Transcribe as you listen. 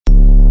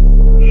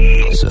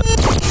Listen.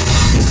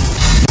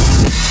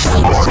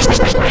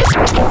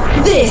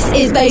 This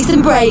is Bass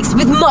and Breaks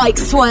with Mike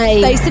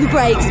Sway. Bass and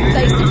Breaks,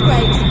 Bass and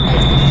Breaks,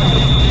 Bass and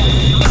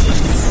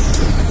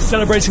Breaks.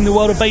 Celebrating the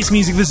world of bass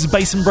music, this is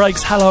Bass and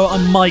Breaks. Hello,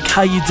 I'm Mike,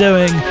 how you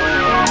doing?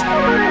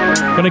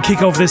 Gonna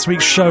kick off this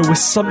week's show with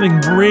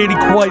something really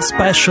quite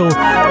special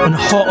and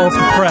hot off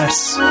the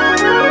press.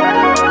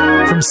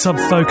 From Sub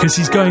Focus,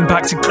 he's going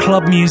back to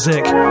club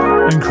music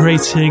and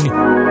creating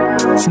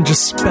some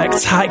just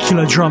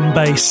spectacular drum and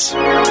bass.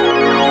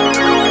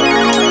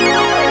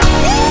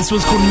 This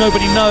one's called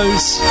Nobody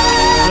Knows.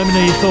 Let me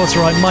know your thoughts,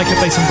 alright?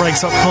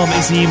 Mike@bassandbreaks.com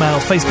is the email.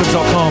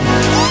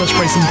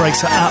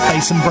 Facebook.com/bassandbreaks or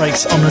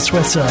 @bassandbreaks on the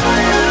Twitter.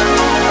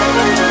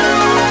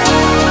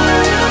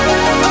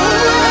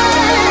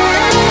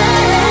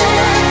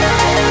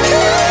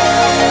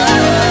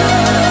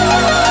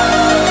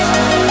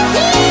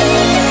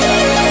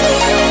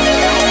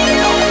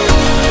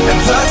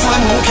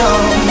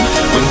 Come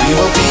when we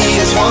will be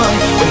as one,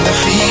 when the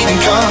feeling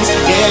comes,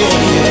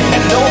 yeah.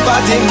 And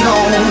nobody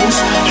knows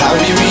how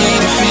we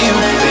really feel,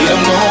 they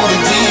don't know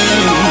the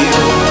deal.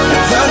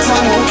 And the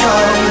time will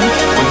come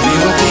when we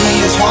will be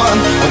as one,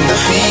 when the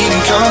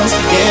feeling comes,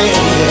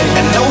 yeah.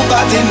 And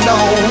nobody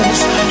knows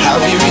how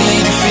we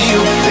really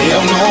feel, they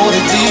don't know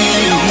the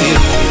deal.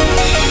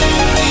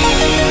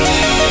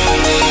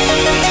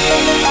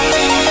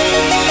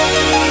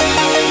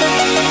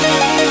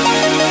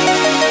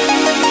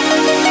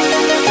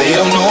 They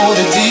don't know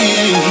the deal.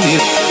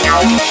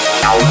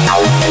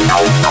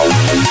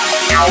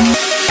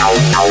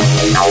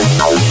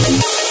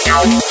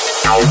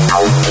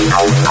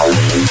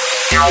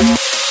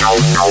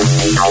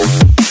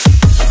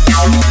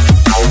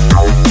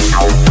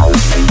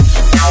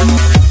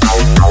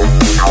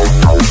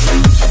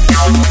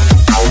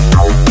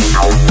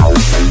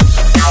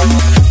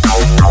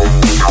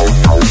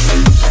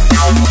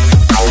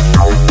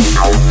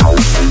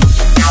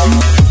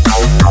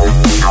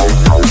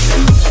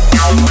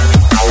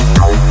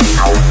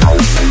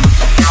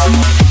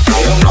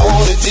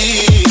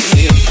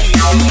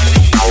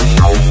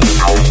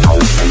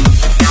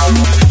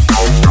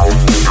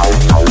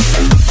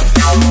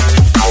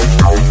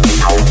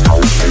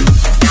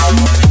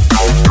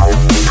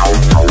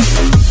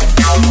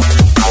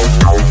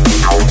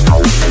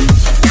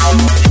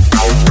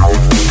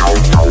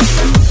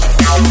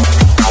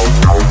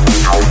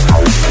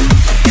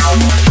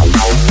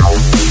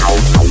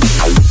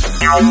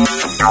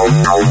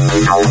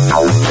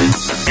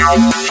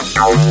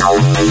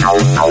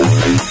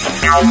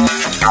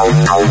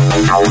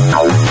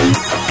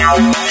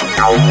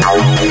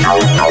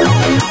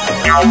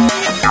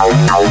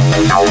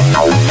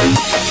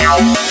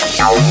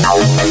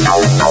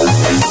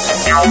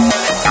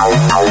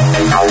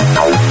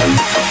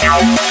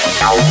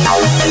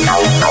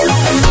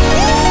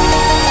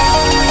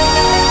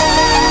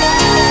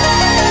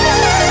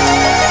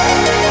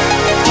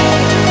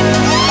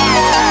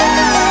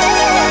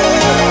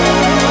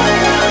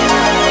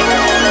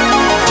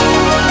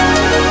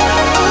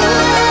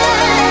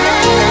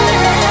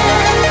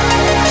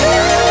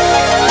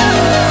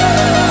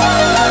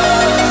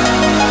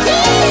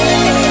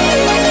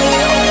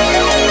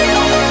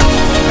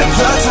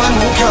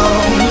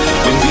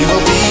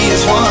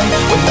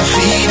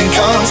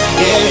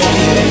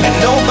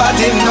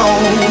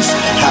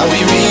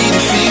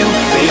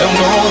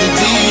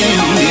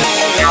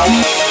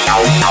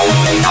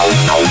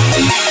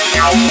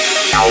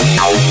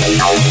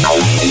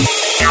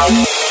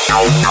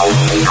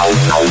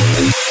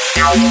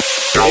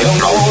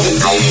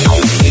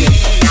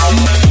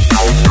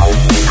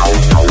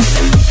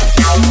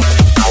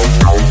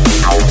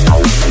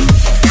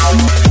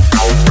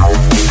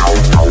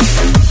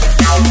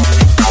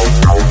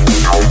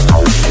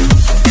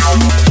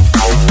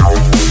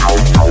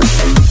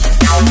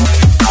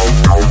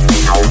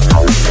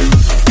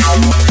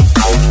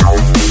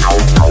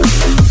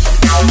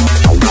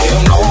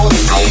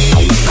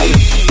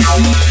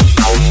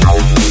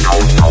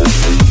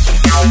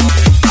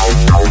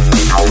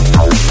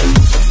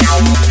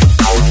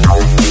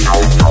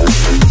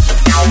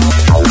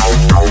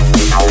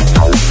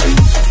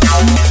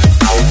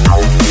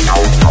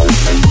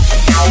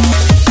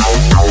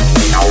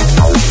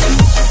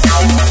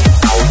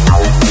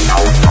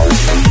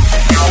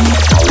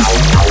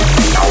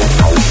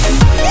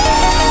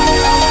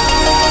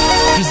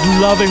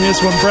 Loving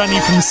this one, brand new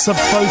from Sub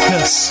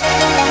Focus.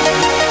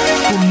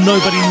 It's called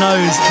Nobody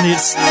Knows, and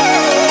it's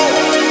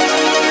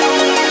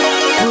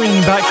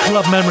bringing back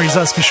club memories,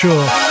 that's for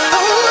sure.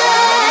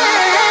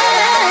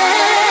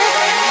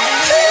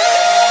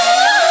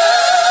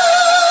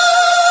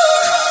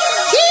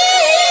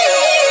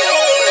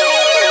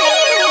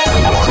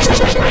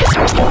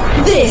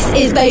 This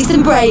is Bass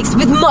and Breaks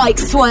with Mike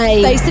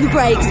Sway. Bass and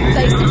Breaks,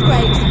 Bass and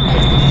Breaks, Bass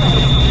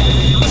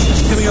and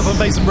Breaks. Coming up on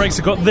Bass and Breaks,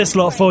 I've got this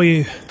lot for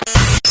you.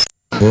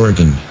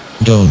 Oregon,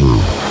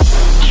 Donald.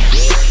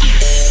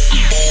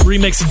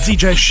 Remix of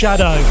DJ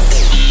Shadow.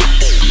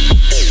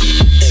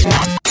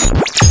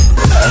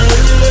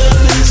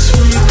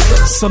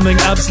 Something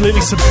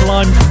absolutely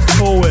sublime from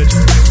Forward.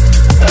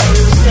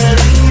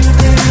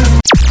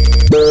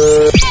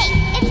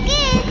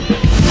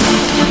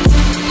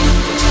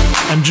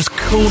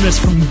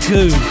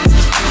 Goo.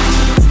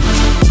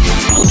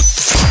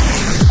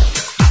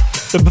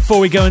 But before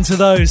we go into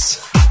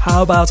those,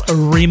 how about a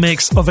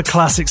remix of a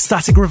classic,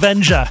 Static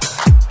Revenger?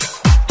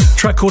 A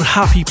track called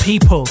Happy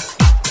People.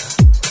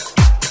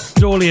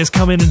 Dawley has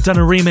come in and done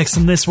a remix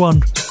on this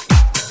one.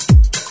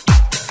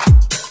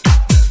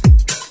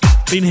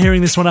 Been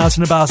hearing this one out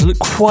and about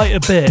quite a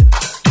bit.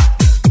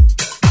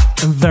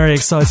 I'm very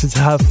excited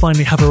to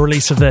finally have a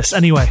release of this.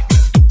 Anyway,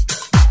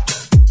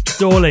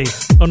 Dawley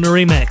on the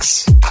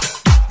remix.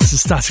 This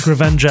is Static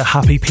Revenger,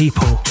 Happy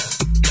People.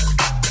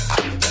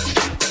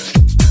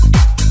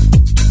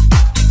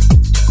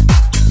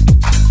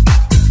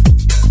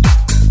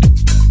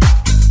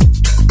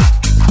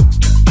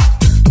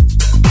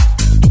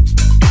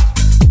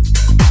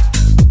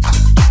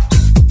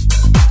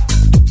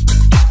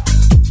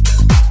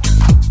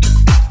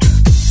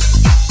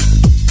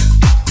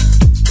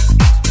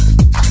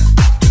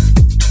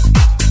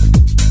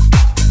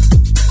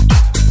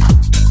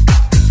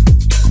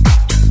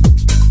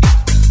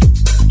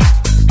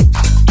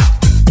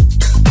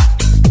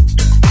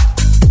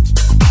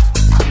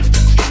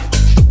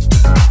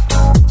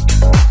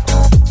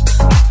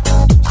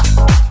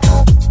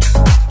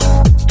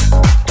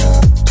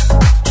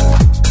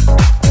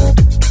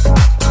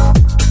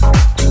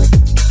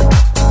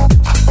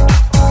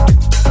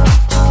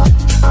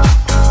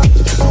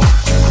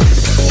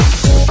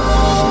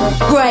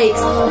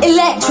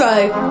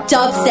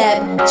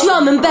 Dubstep,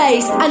 drum and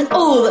bass, and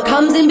all that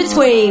comes in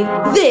between.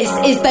 This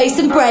is Bass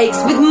and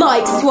Breaks with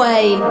Mike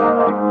Swain.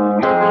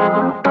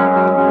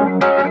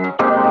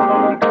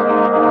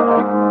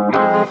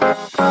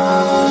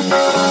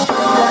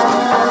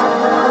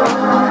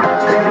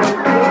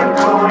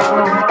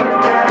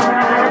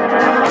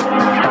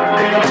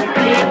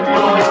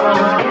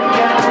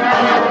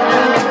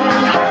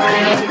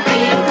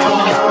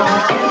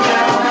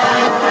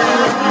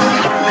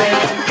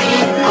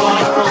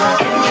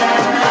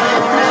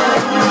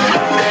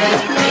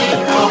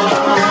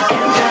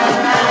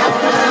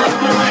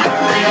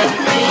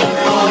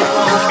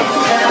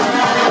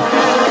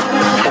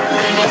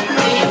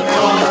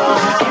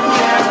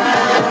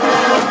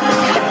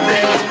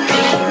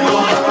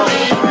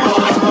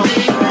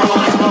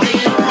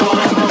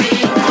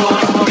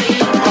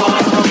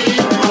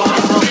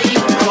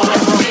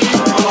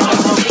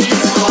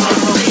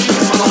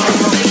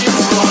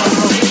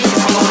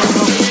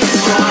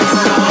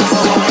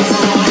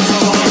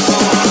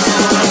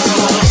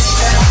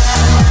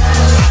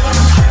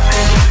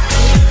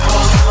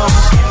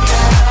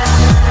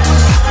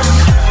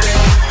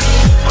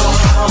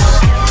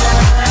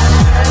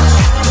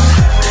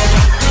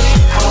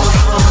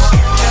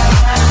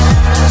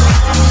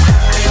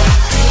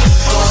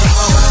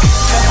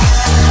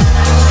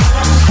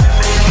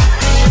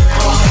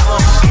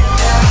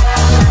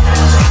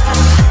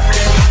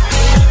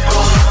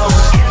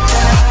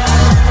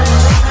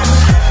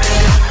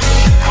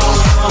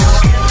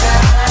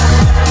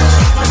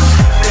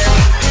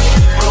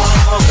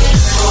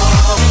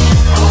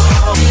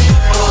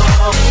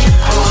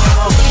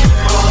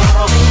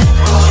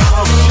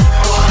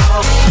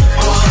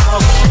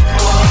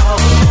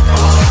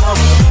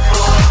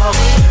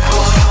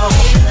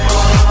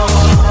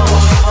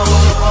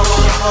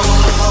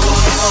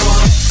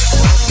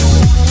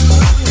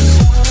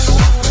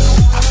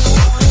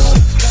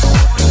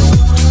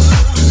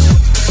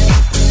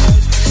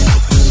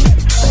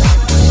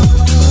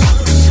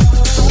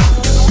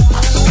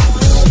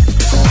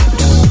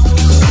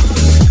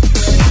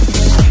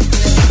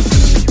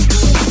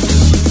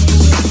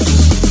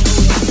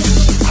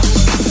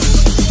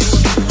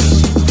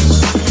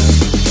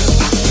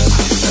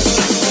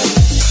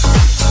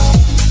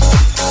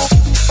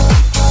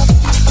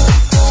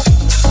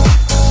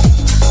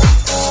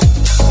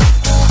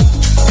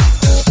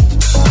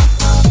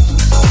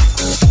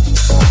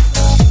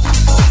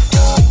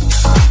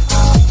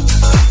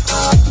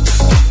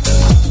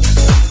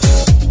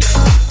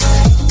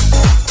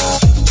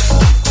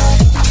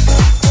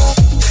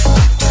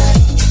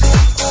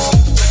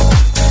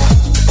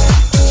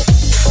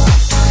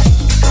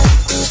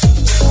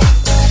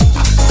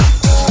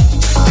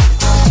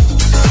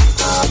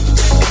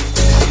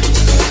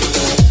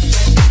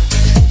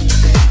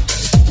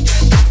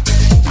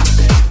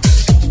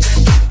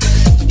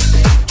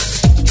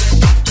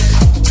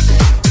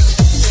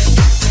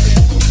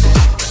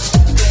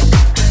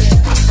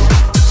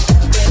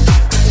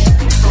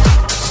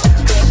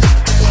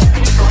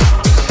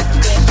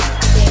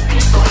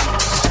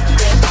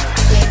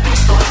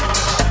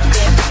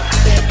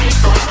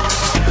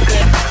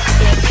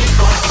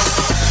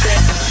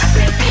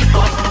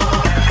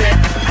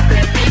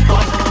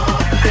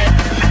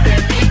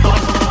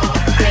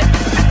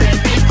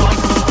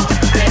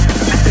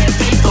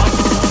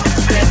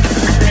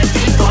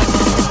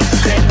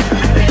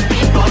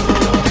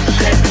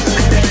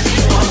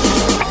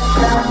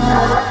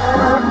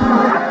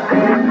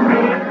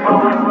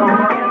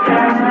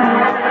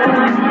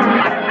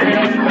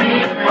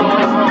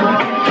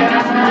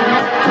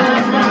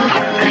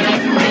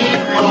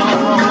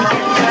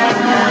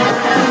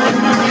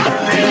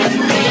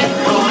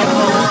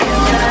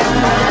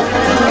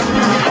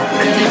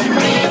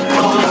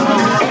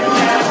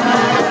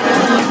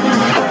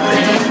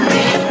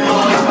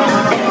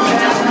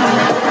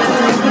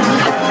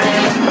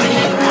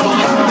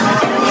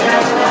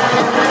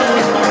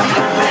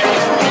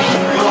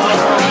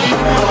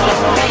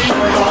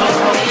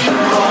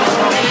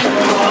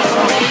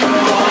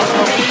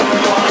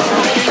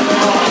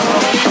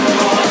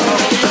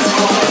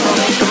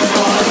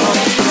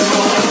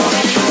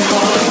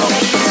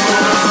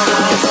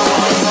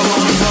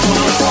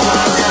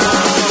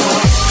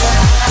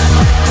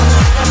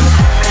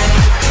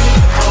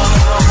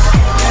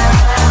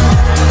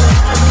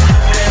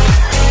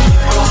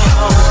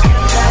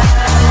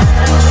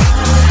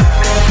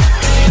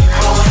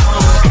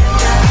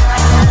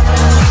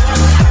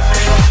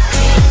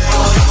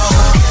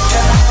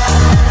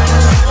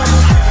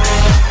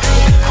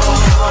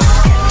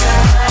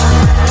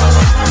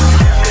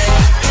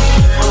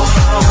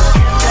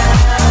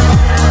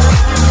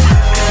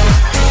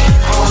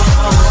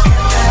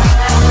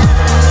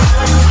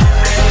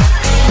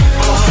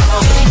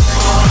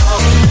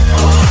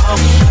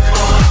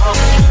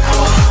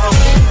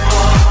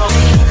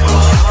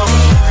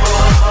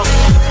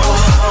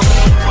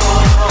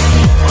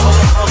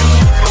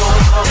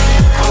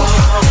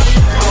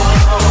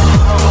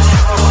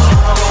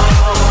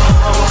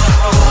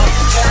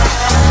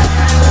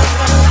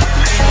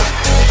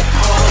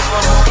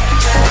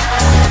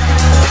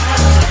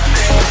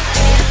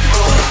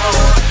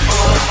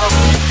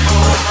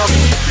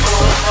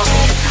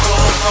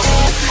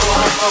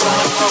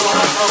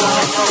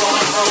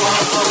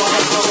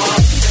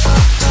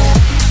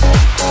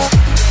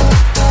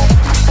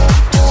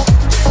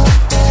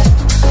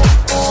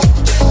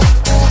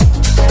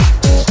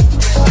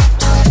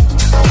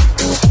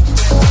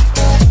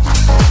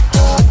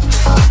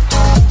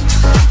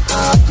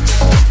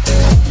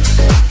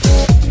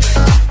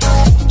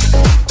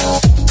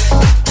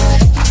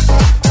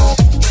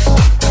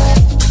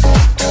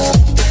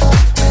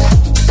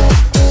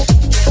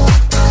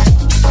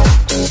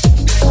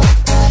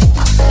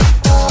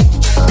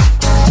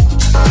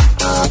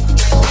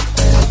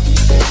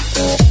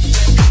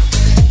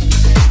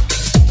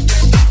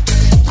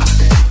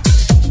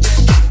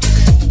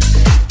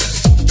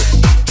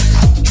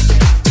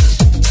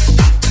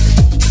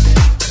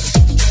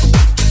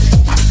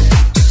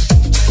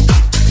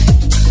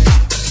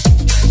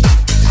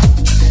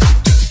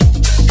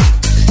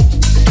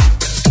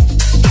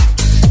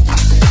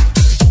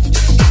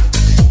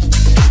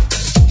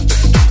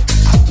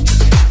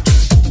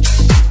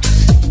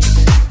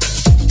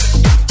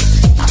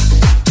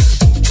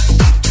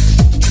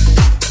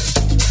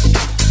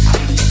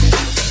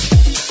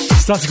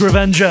 Static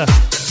Revenger,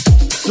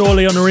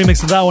 Dolly on a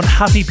remix of that one,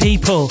 Happy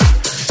People,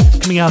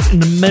 coming out in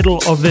the middle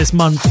of this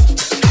month,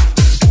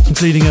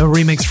 including a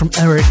remix from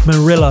Eric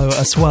Murillo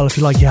as well, if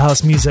you like your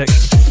house music.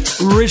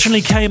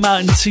 Originally came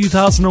out in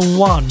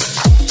 2001, and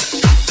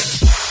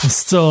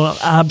still an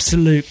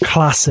absolute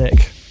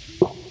classic.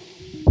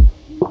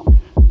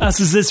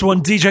 As is this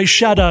one, DJ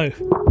Shadow,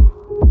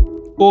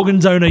 Organ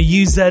Donor,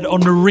 UZ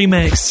on the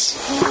remix.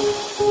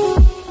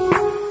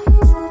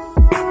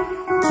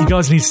 You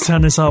guys need to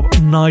turn this up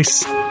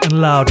nice and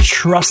loud.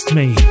 Trust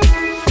me,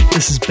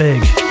 this is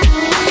big.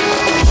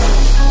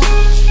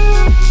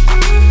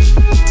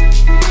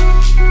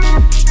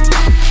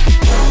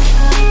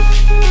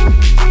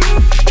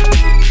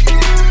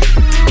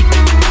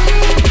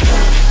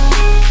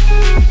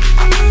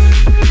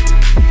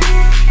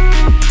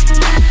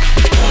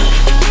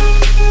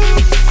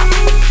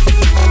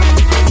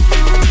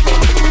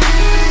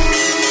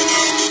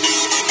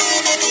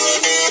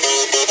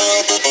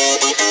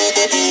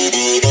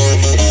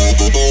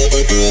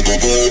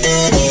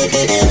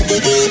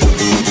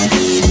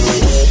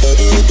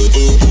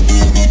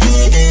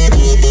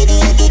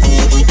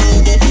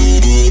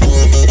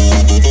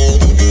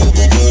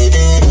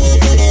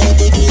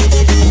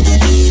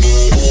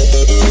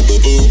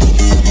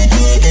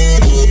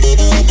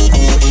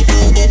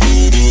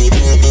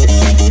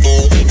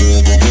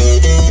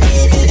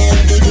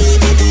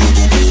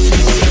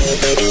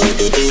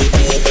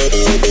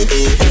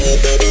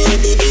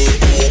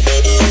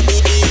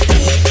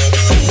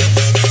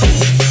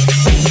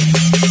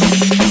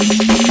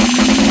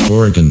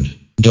 Organ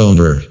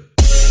Donor.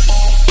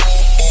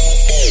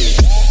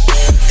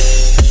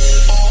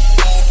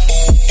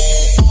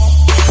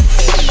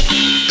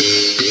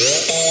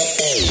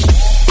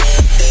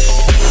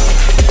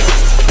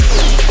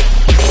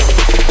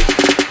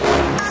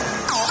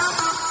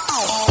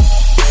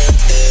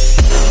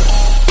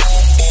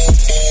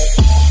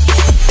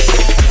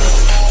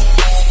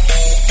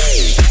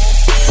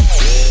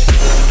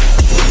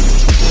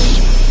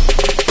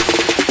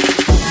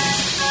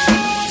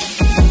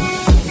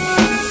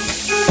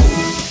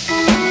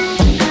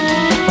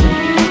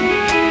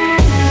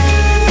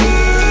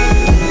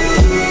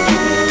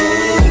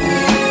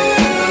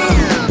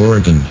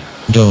 Organ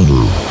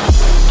Donor.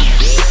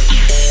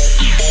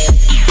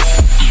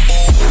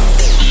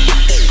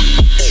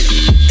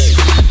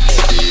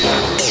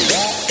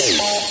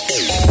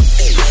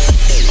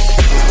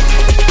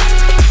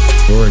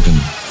 Organ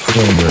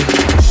Donor.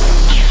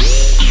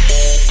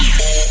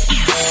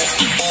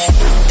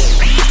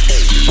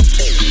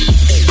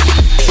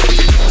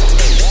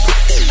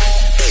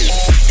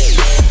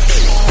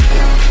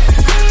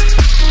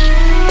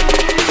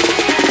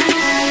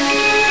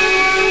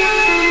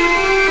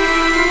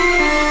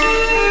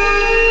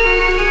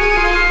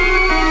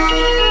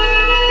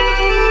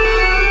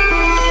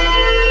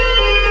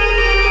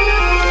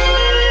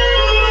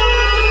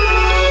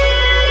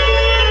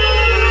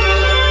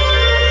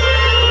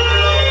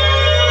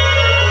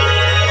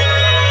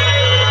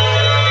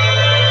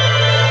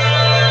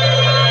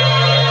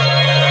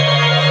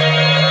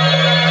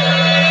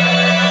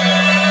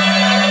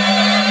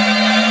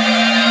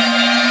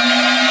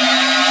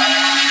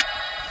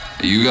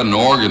 You got an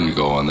organ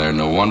going there,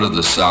 no wonder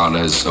the sound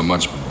has so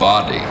much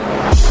body.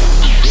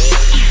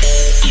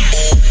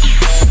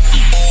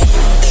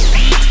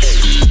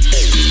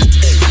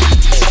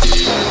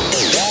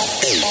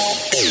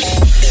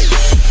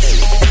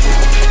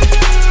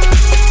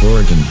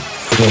 Organ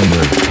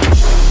Donor.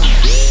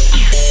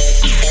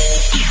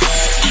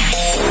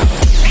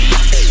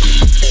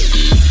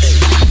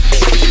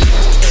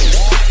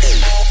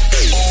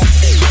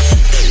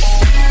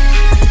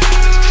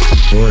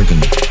 Organ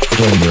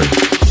Donor.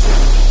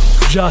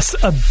 Just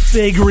a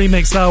big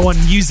remix, that one.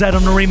 Use that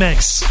on the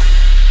remix.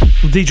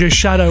 With DJ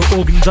Shadow,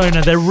 Organ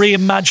Donor. They're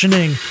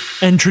reimagining,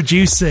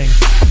 introducing.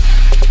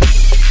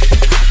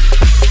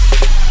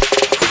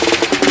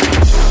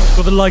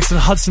 Got the likes of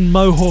Hudson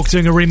Mohawk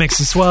doing a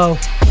remix as well.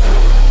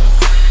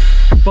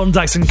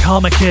 Bondax and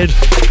Karma Kid.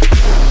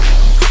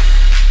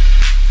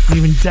 And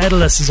even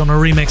Daedalus is on a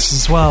remix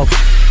as well.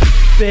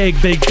 Big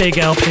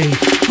LP.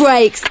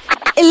 Breaks,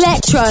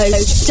 electro,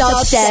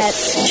 dubstep,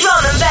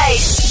 drum and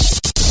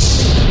bass,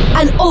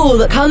 and all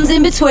that comes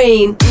in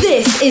between.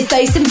 This is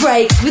Bass and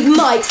Breaks with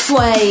Mike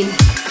Swain.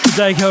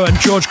 Deco and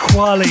George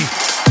Quali.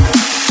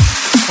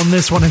 On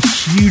this one, a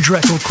huge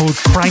record called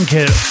Crank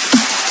It.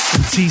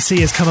 And TC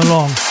has come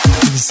along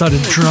and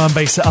decided to drum and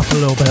bass it up a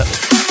little bit.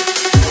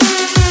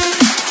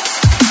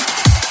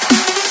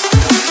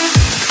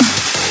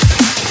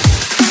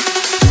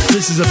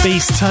 This is a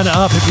beast, turn it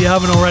up if you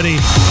haven't already.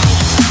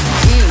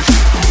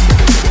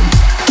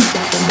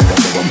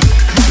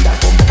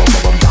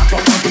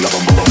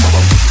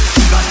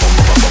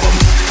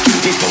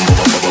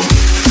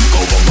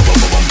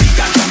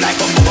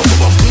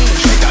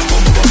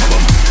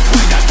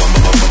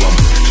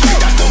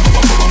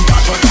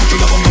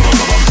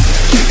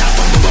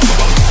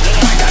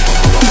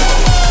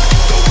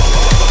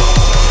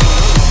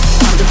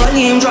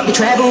 Drop the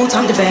treble,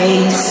 time to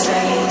bass.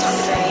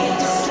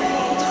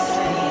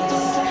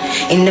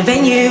 In the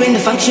venue, in the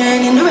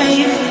function, in the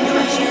rave.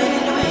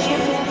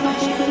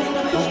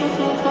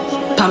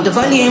 Pump the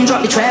volume,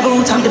 drop the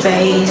treble, time to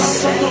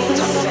bass.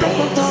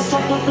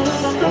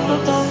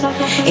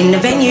 In the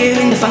venue,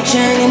 in the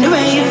function, in the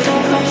rave.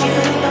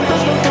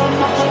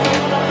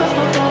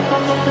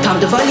 Pump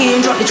the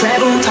volume, drop the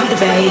treble, time to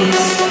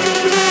bass.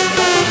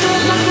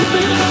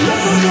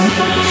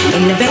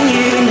 In the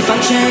venue, in the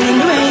function, in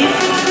the rave.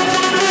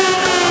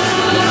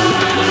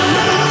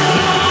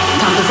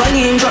 Pump the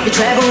volume, drop the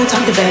treble,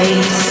 time to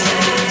bass.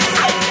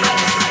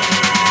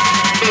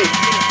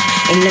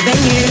 In the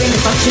venue, in the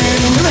function,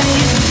 in the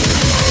rave.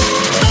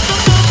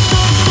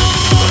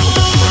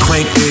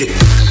 Crank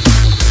it.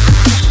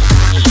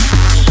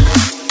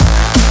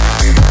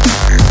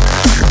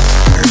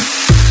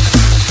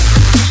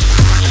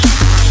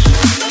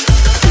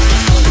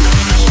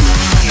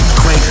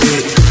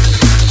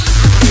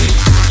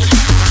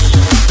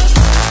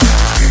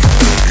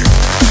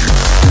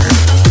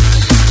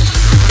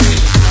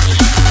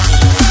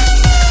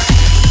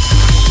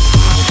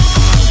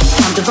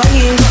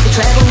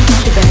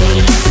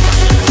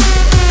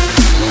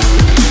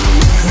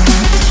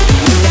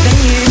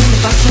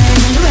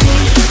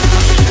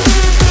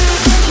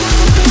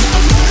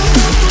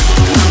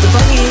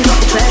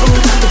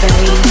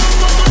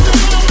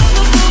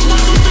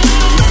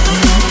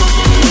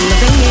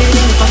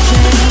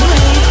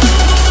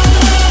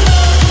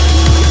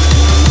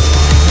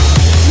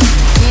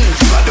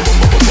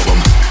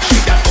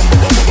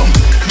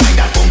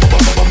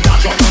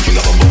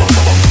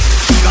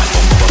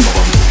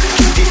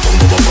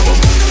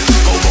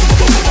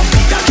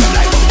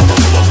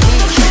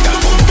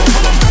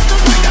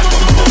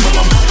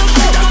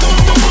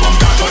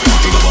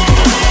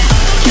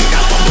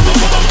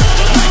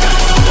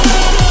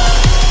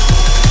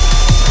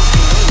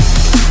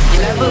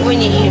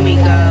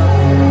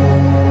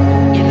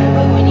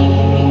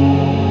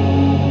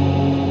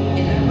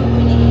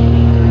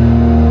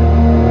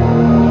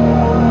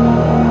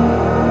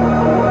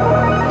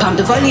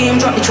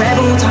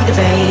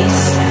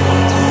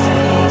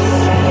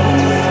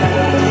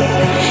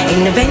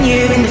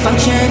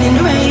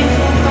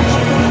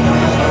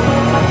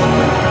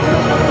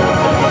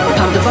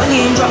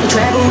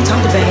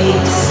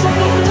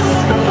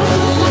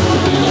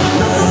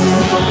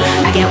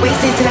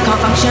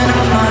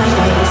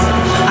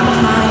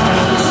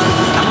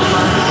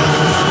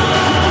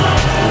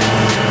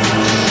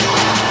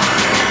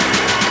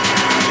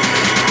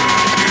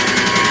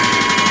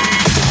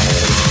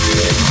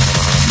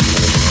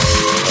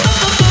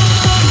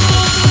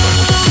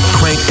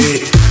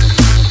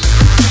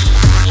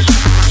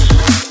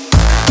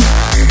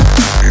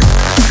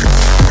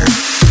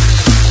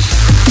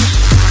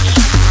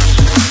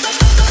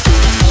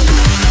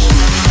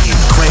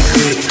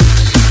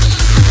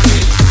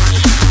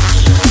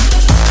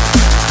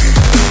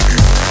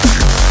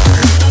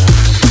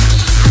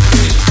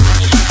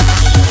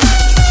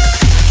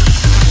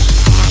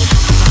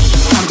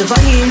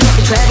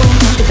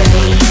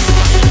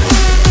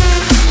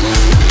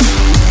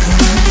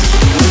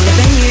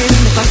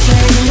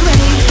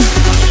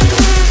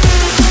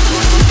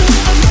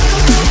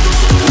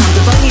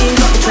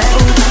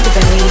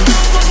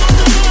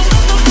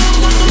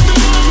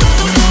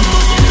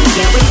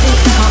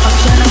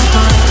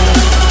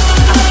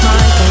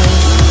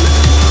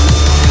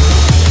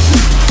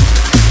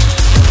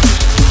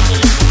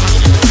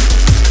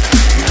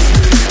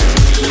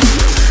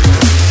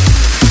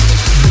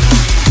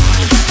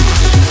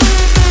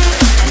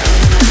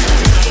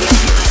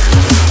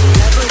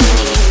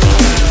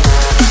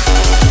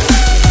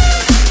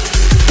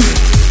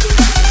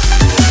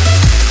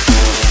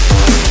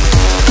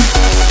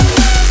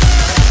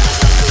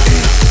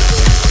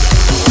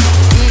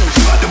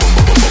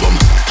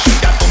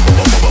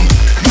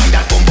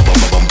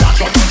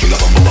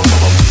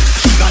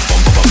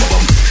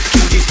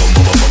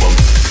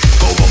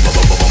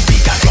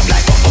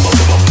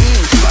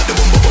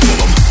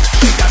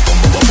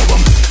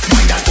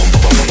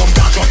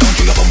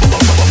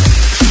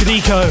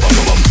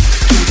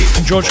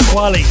 George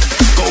Qualley.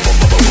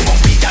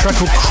 A track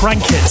called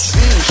Crank It.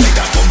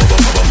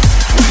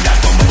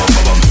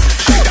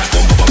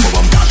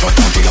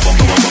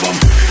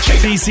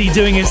 BC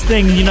doing his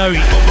thing, you know,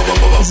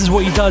 this is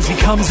what he does. He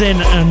comes in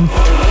and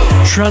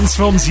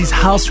transforms these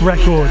house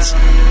records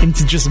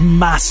into just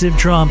massive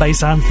drum and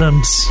bass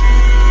anthems.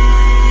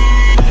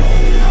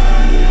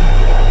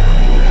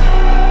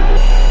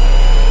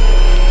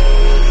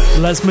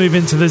 Let's move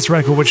into this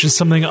record, which is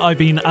something I've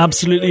been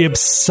absolutely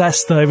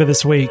obsessed over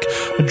this week.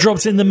 I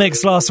dropped in the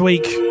mix last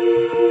week,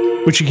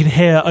 which you can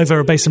hear over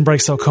at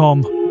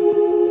bassandbreaks.com.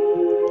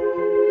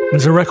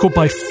 There's a record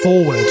by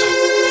Forward,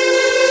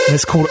 and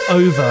it's called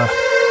Over,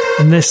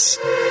 and this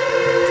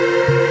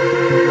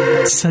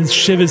sends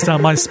shivers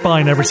down my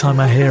spine every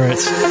time I hear it.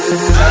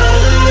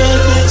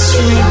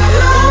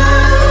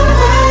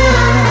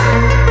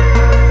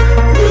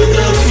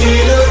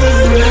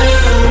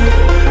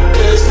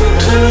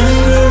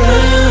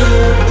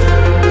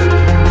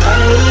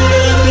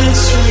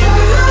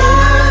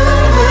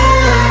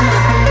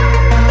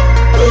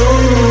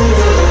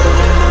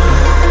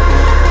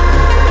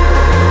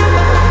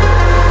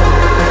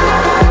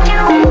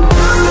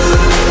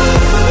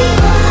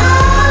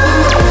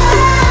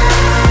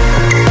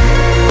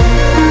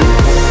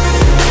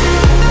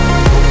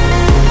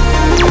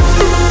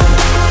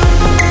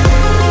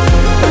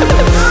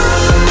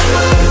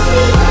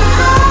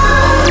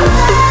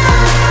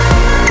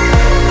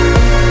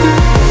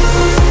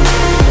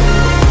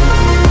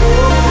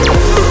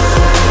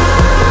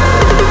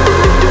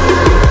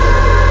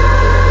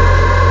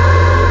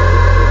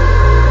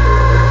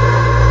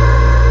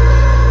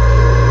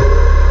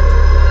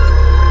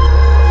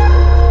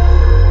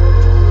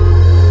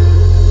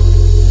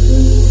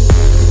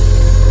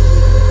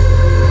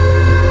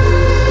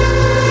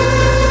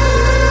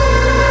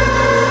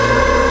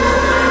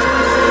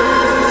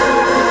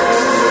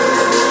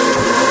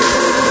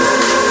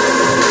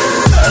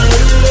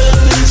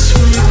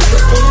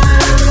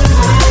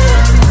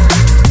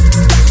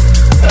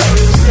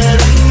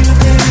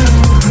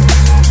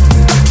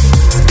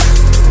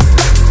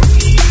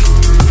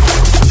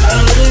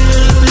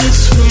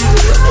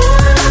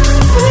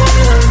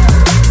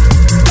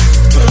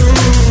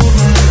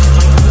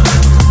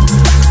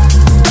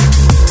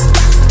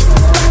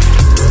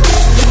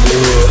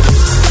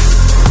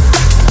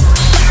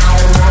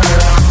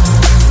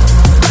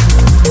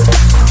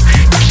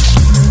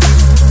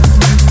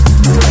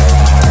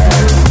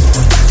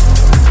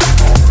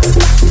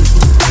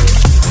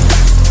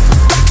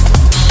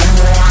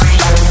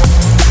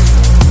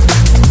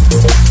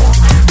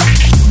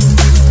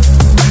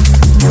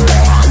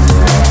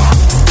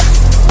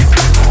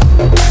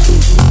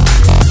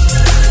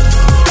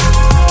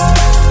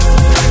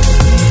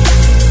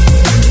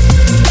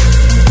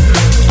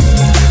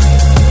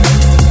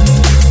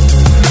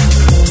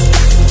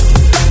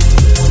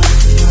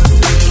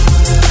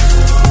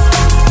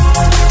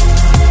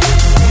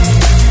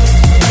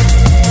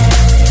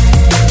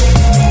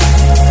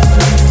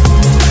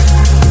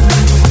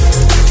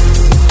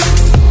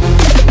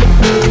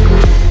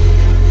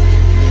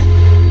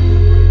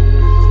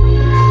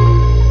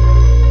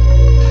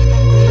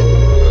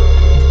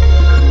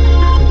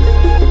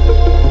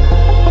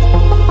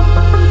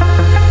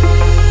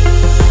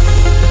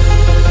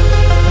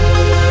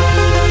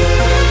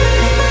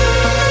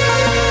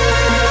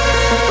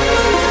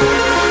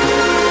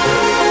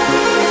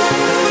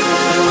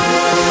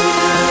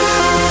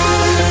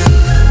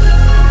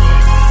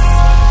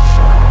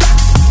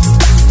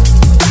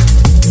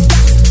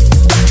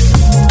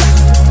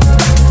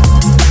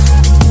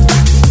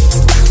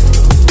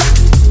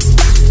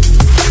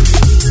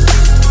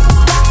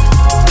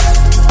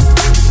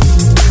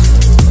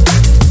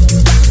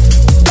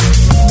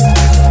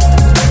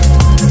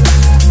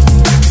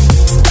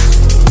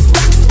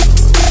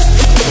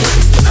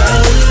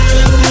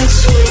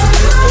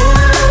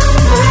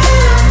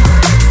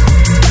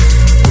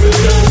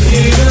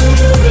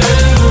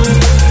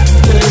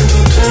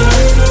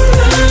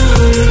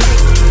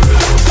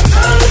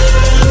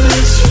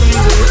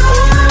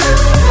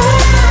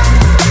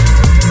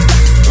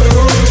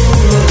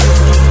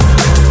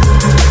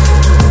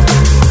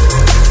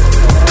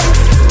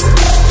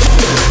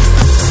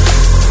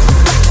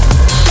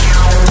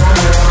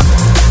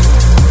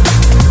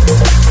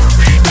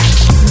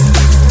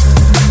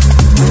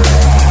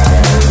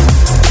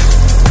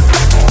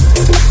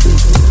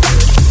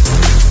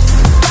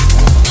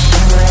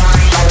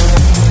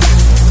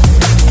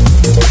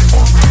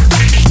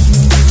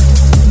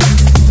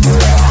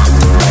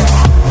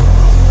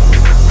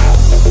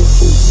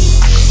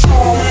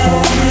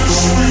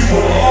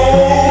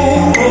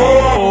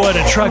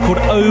 track called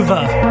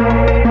Over.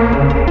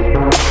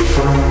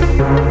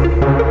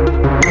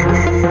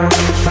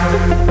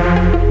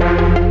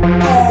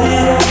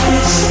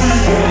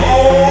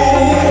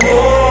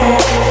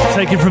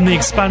 Taken from the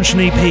Expansion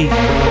EP,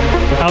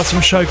 out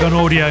from Shogun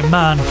Audio.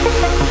 Man,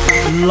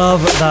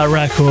 love that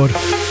record.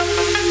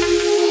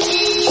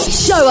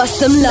 Show us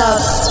some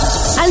love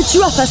and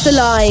drop us a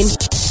line.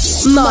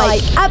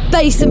 Mike at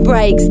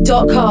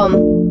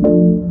bassandbreaks.com.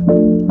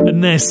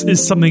 And this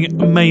is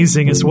something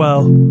amazing as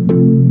well.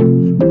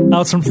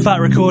 Out from Fat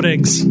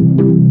Recordings.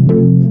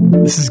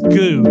 This is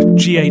Goo,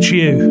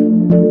 G-H-U.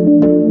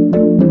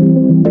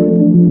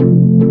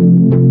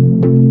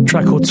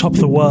 Track called Top of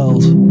the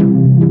World.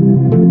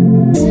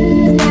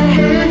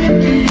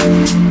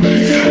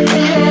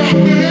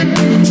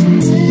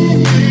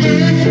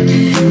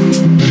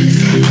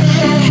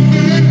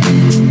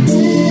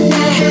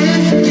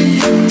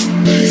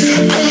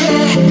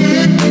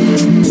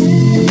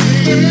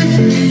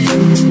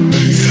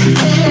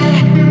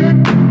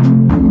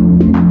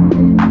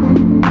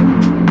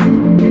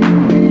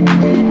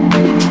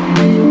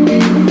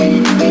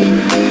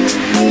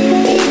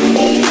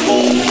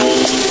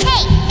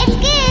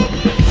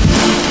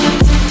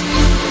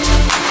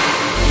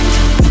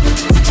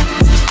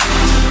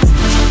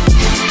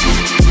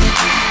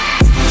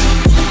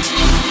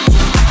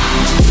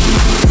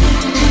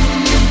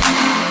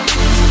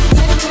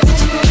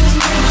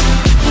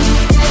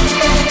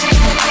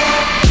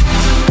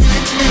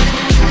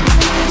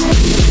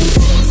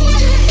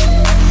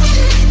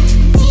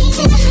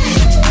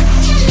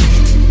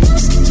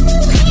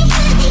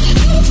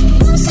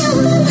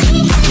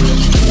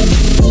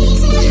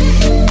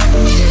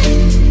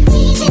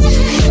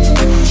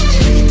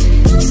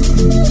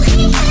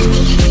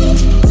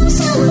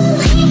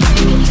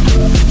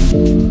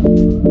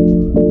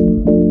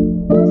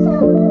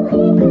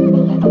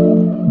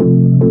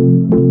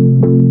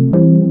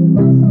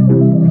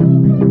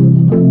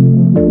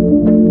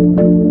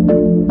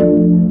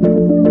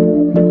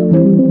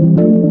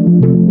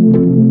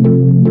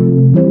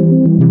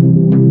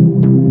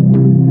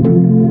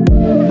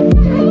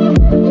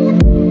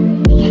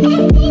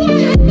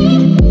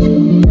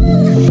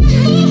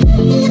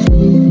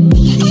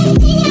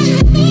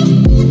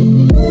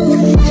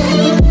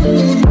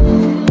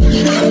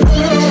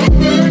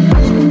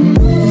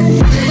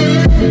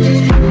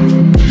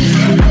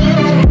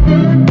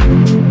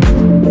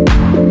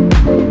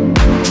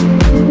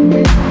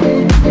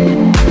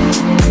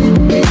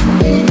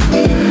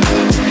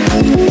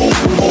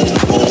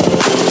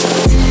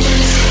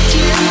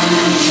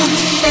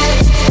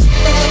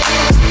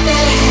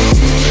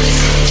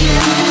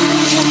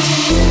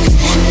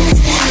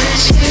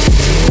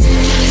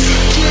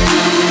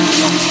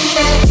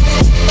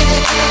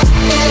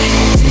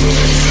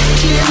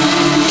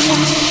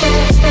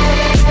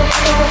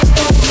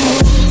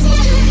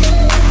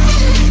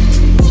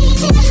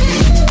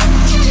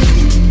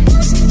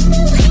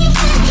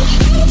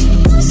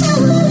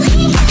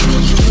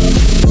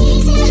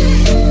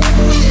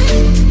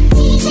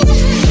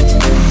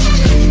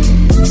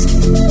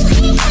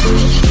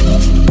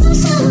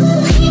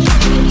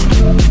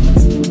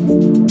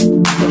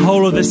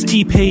 This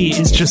EP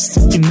is just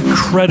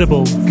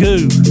incredible.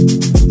 Goo.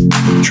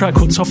 A track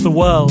called Top of the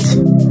World.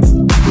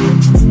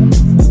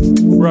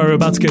 Right, we're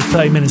about to go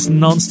 30 minutes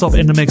non-stop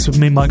in the mix with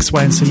me, Mike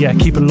Swain. So yeah,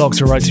 keep it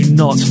locked, alright? Do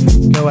not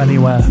go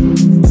anywhere.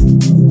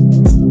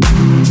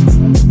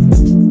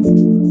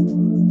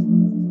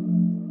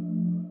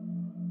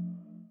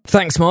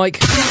 Thanks, Mike.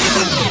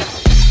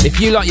 If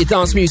you like your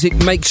dance music,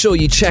 make sure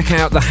you check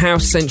out the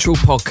House Central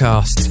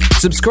podcast.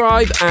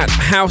 Subscribe at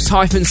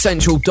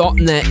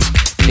house-central.net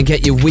and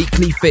get your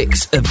weekly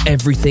fix of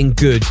everything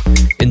good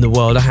in the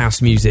world of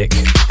house music.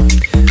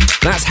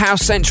 That's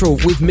House Central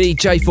with me,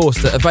 Jay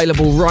Forster,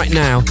 available right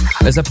now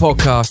as a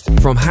podcast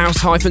from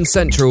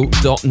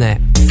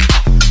house-central.net.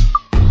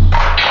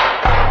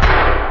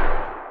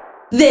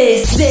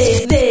 This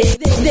is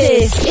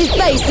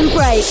Bass and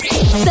Breaks.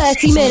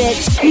 30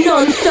 minutes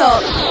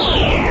non-stop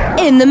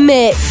in the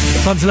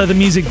mix. Time to let the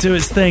music do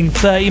its thing.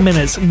 30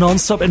 minutes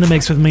non-stop in the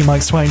mix with me,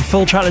 Mike Swain.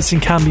 Full track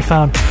listing can be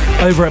found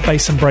over at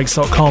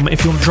bassandbreaks.com.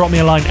 If you want to drop me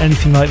a line,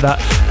 anything like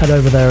that, head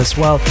over there as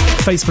well.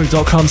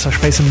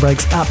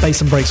 Facebook.com/bassandbreaks, at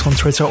bassandbreaks on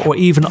Twitter, or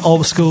even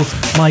old school,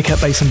 Mike at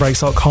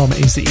bassandbreaks.com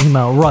is the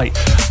email. Right,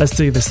 let's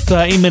do this.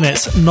 30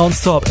 minutes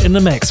non-stop in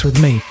the mix with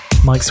me,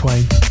 Mike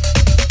Swain.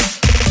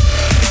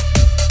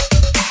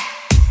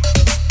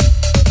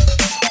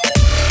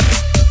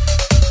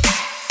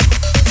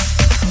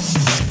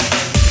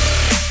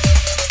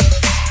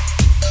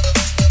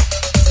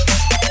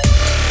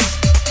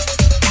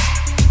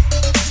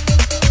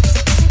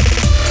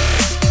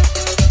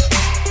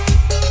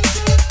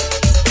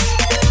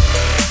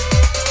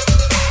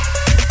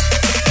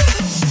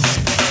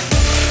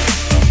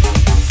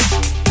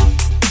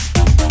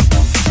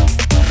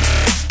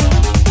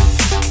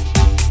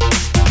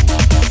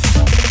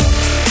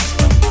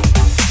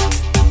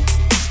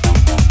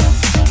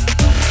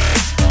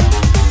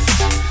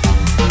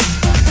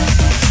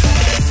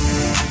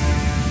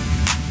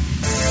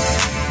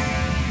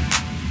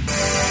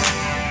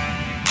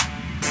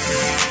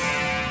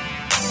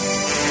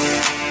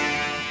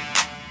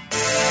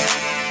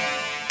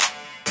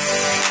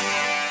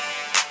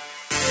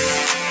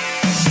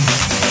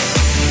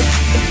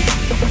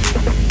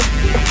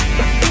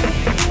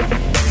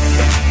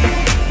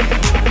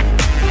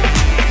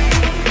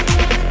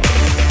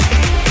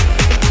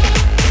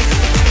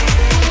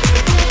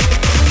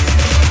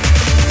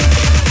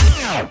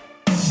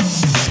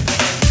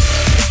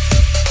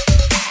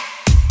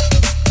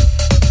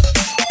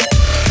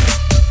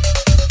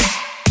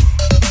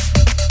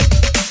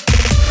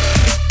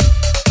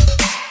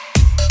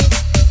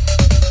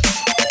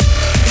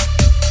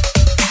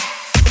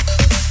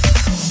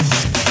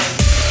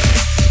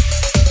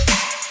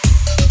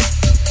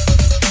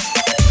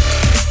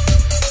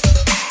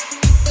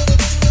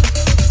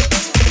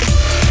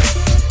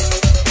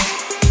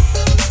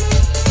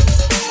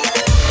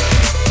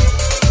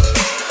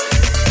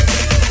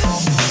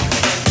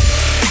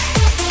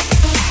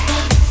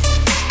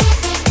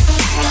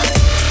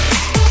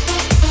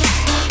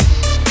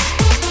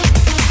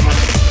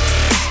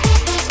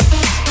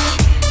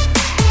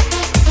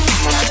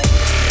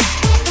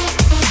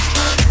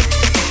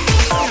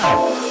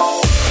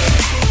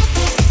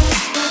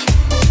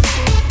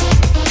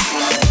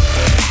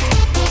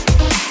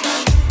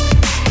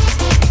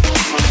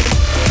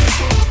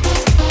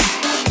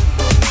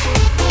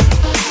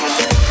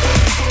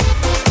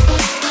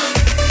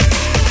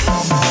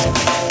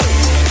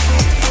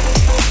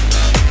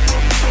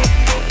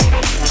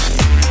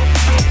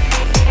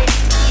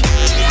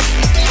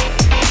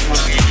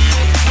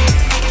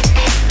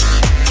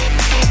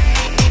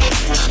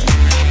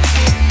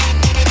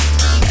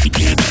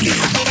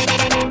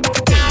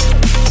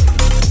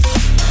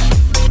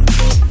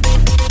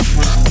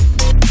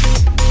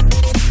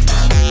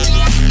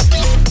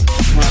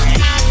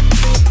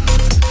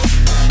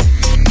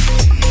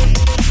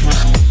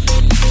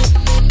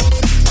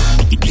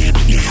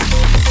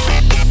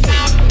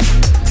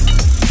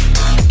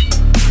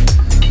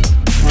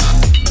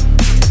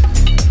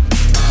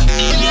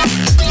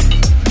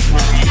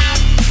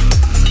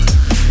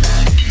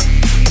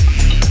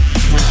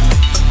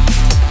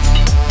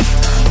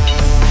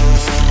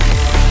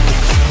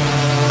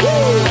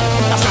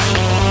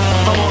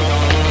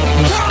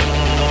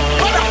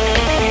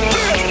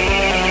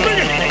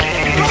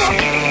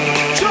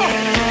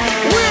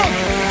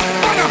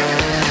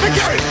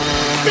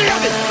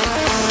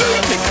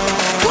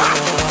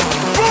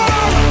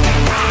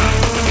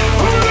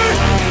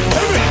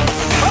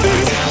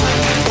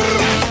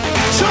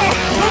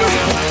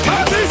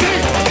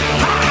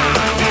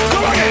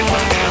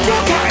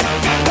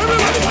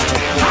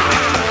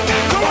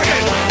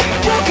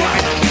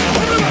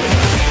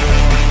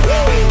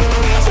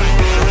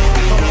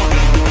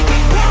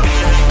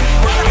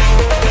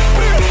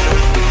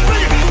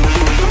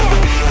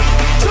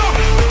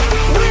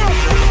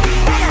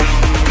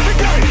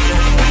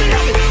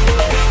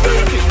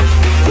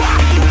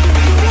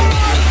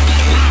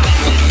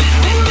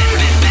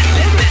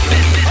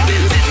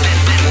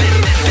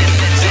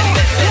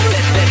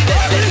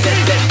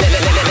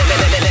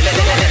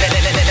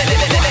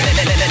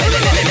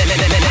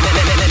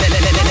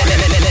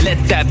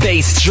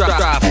 bass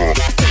drop.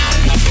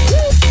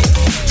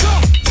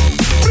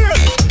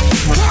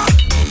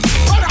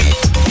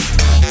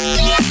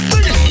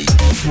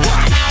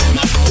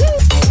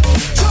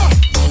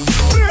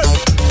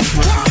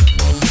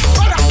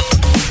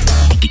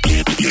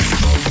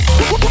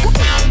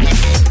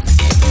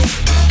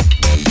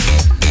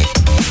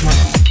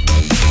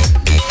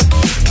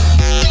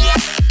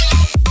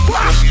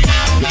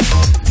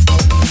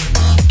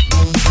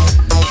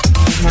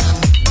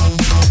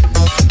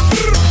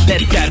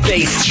 Let that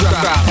bass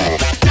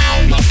drop.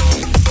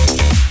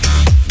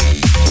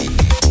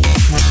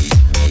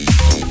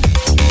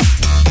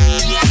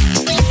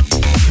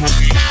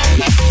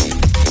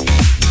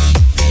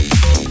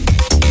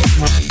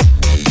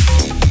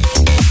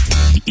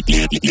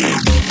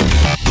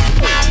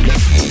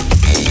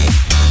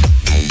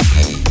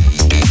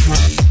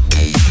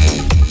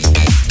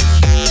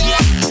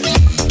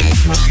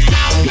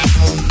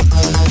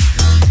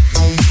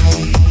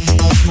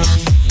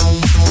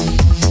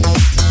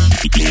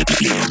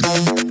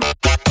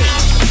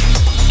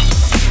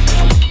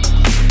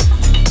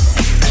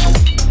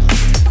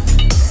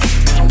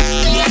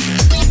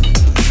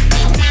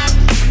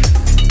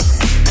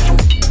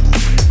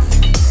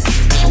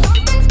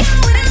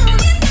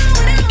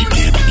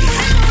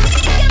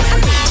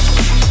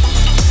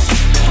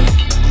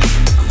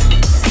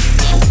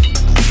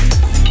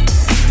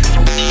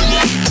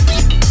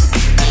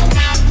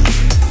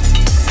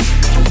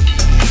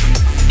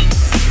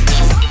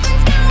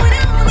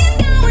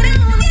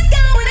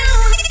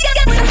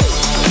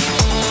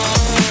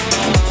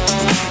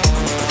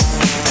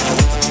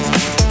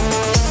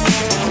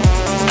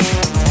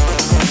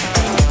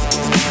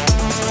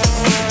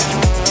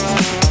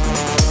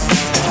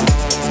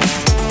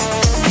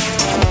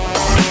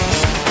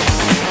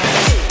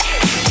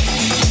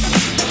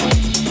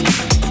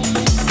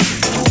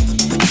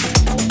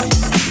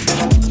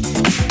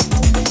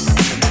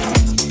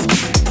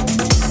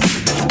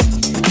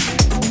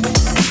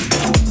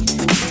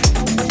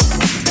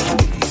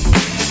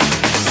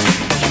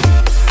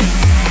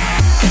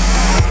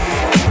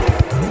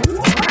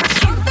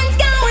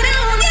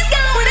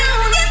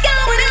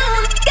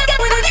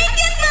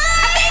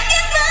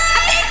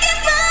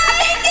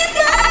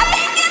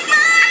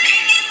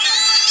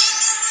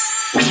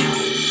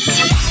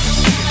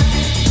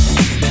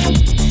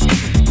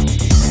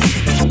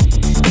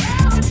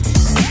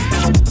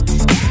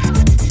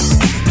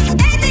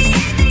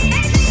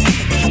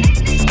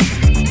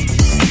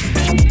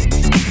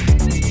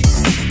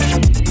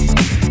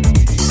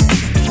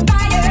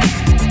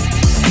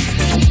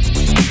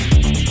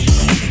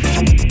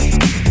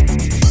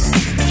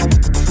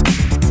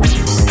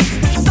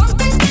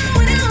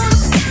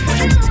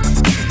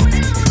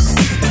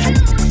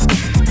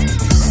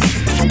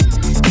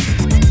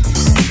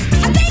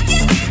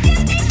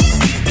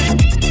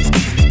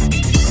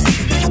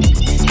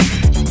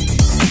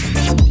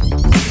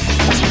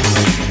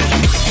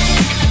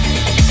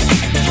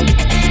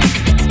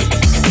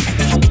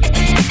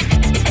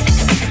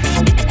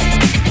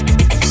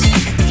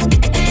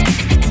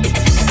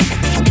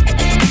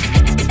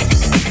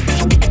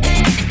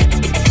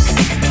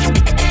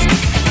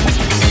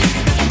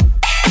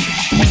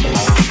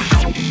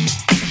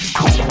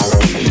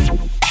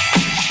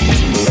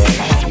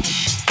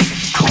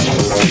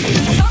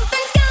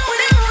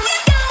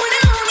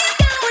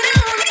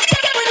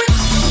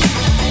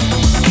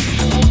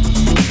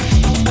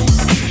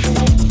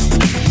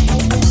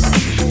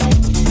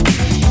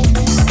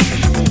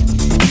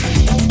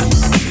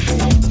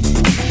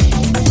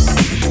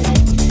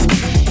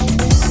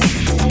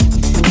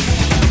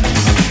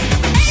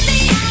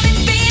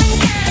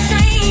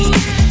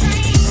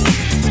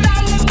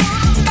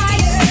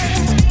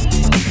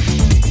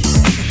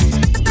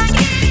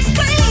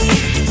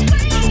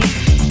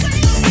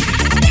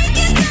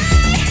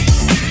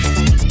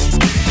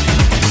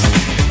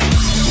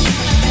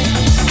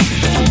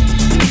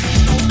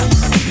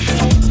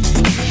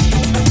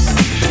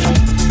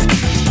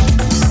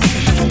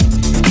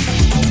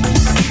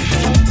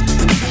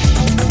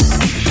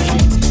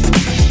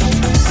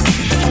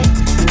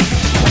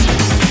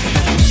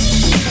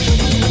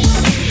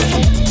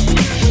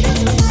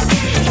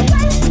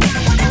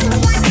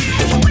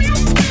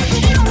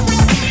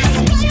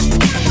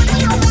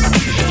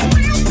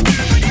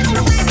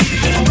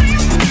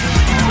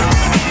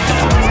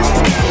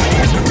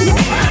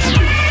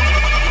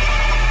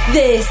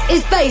 This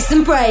is Bass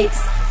and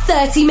Breaks.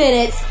 30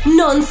 minutes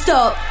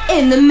non-stop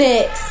in the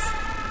mix.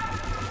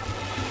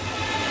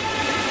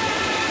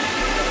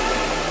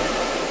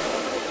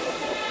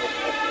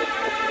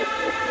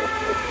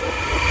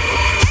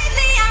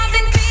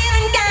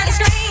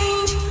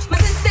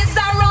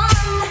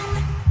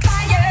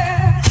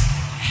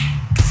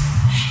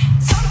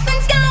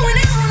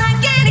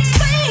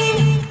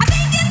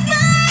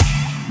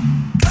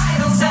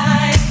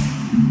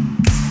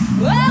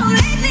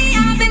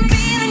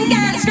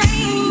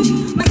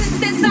 My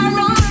senses are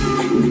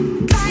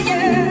on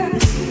fire.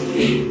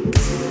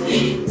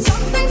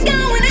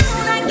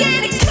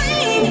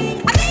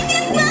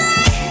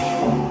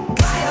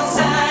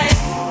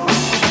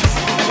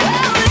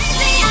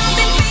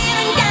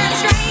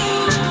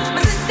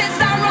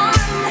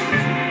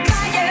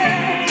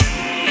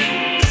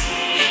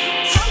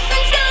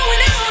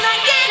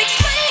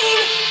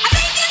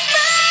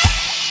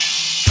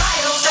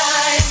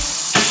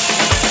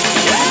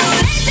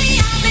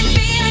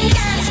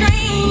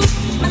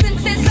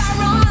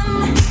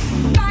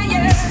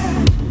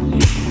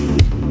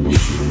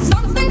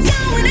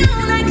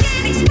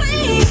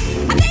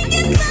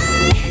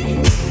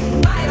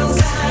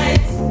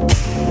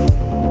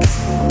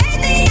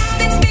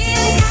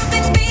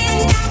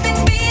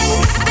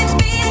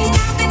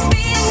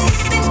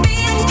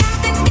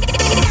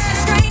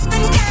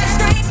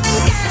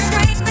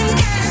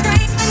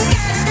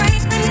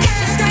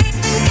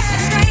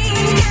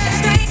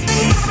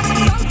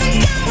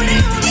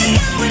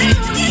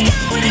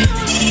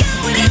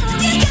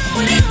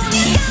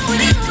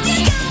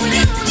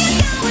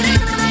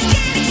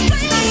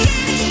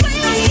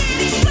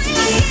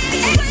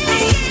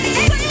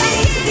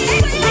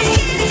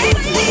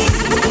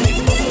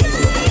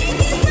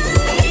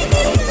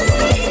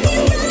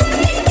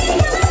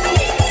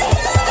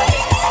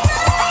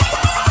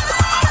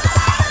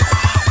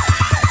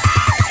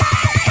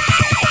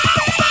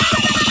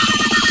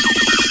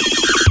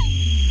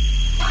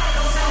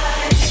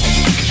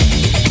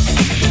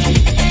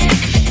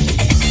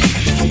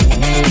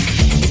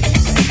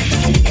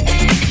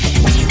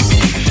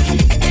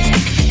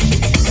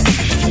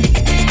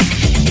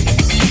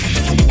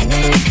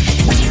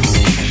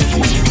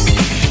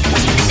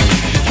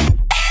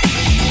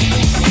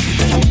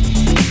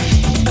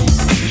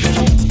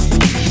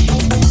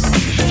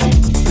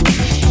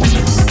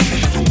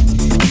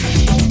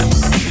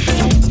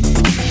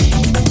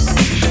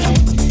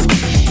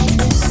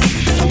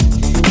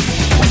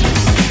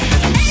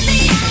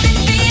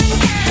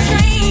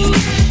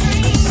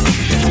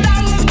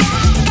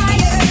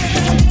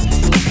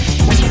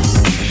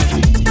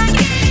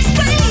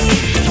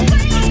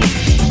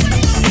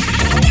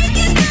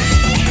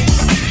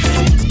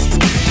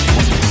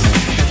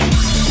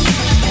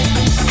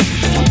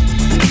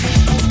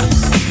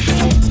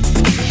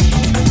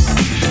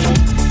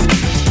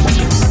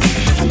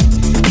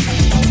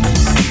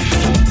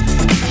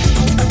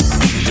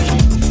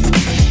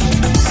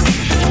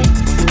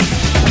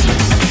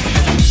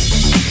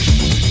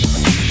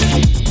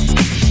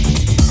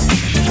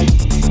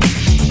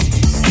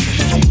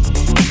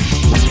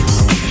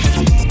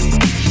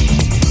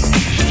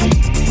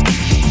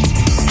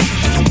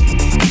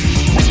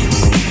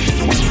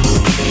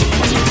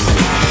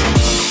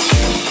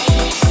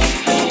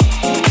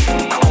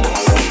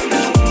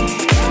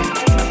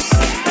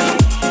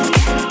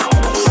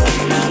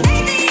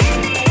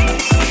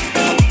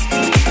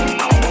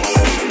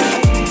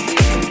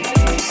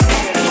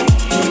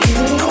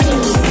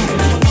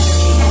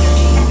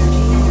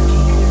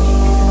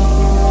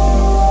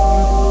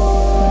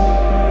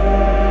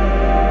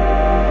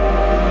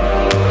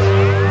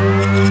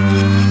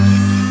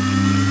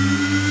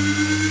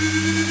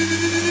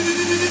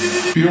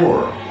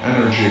 Pure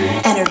energy.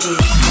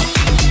 Energy.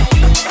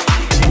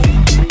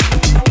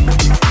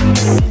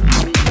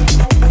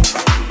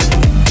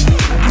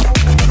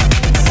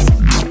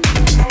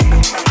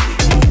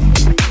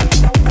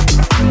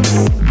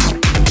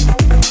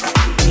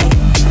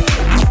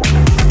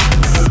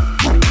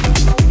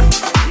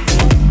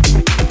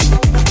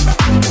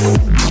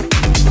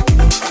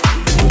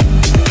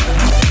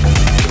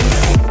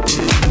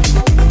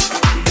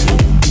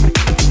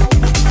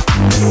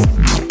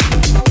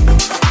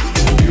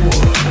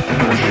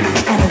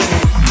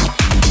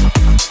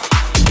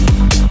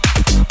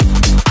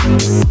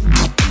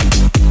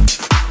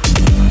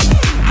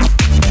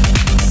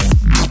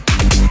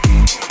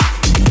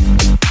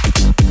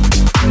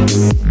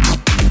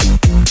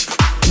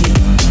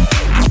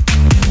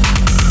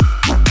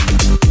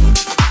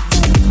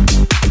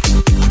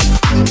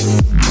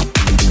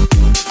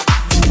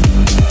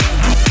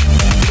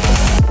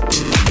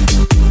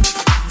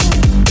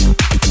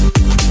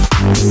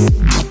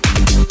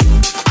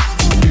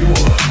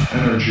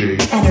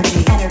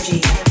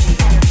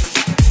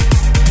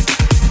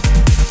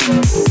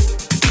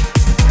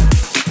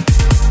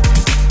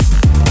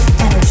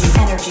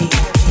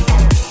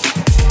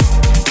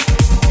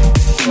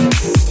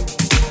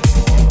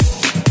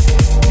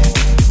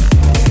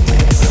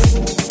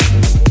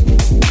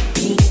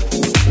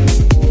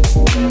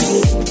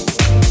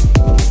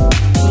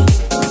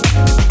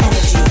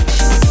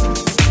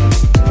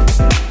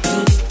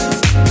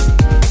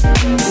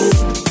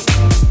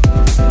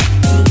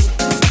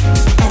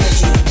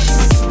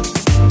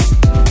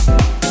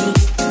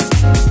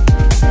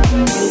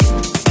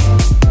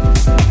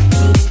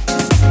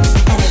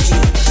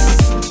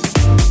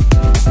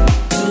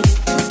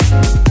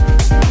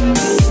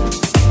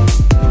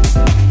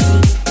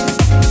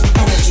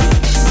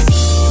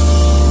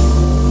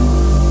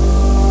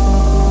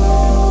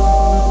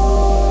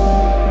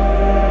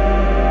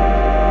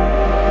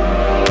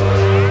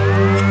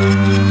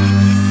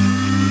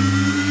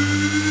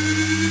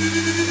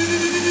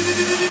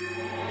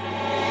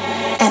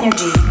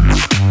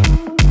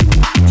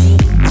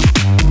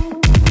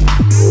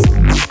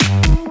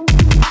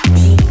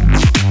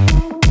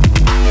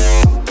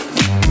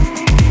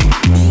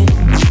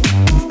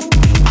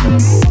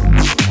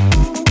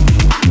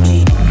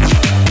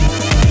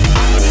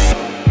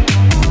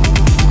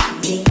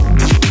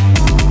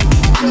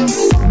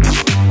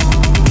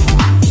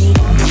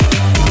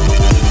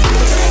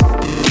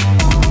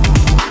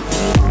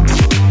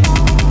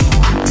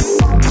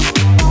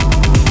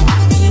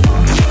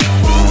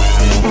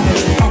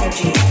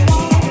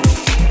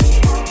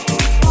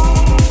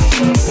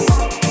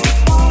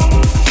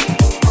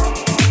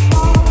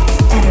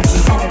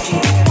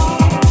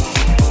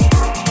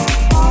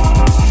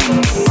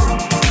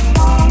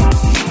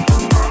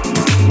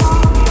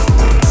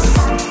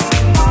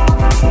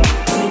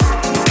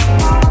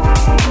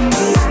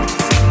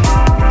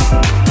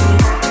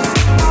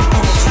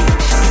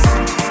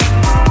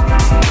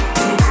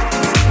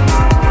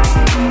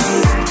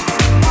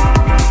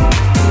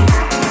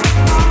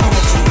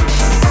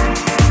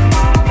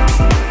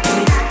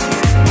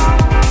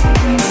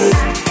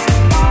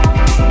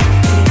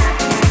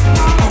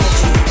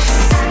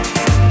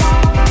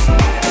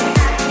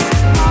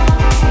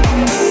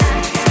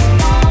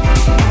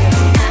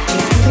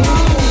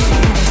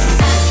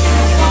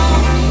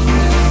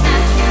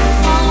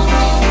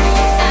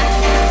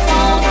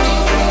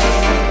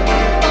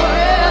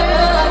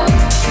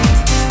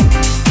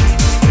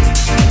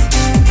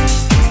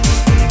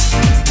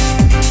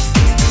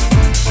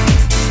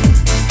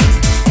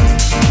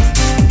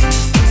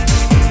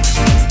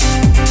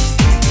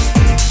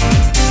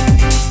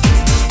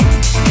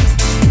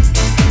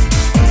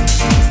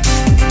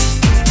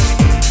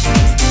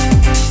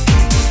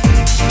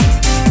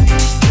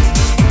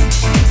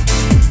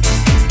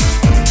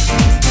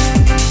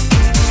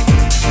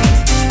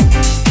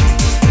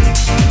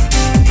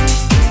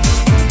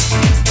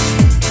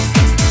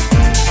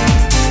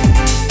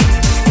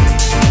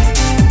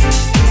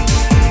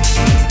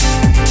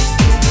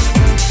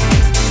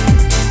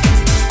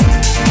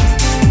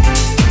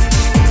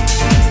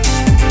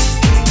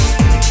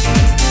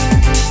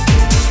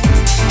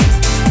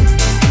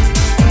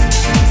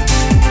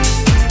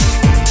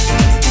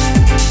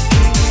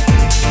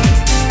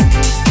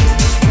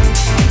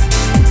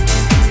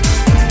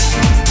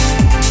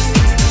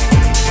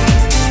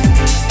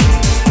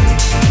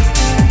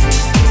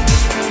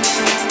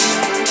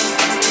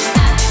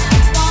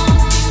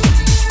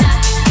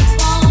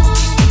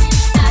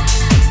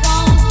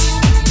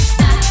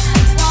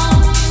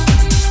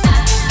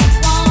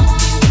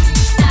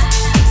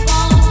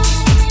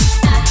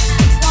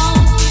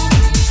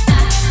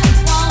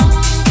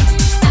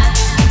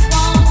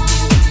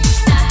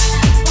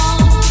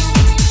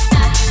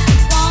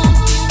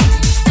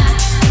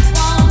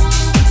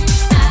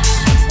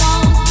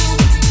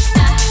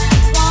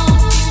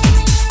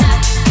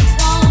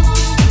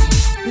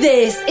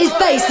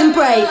 Bass and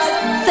Breaks,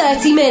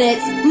 30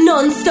 minutes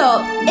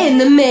non-stop in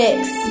the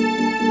mix.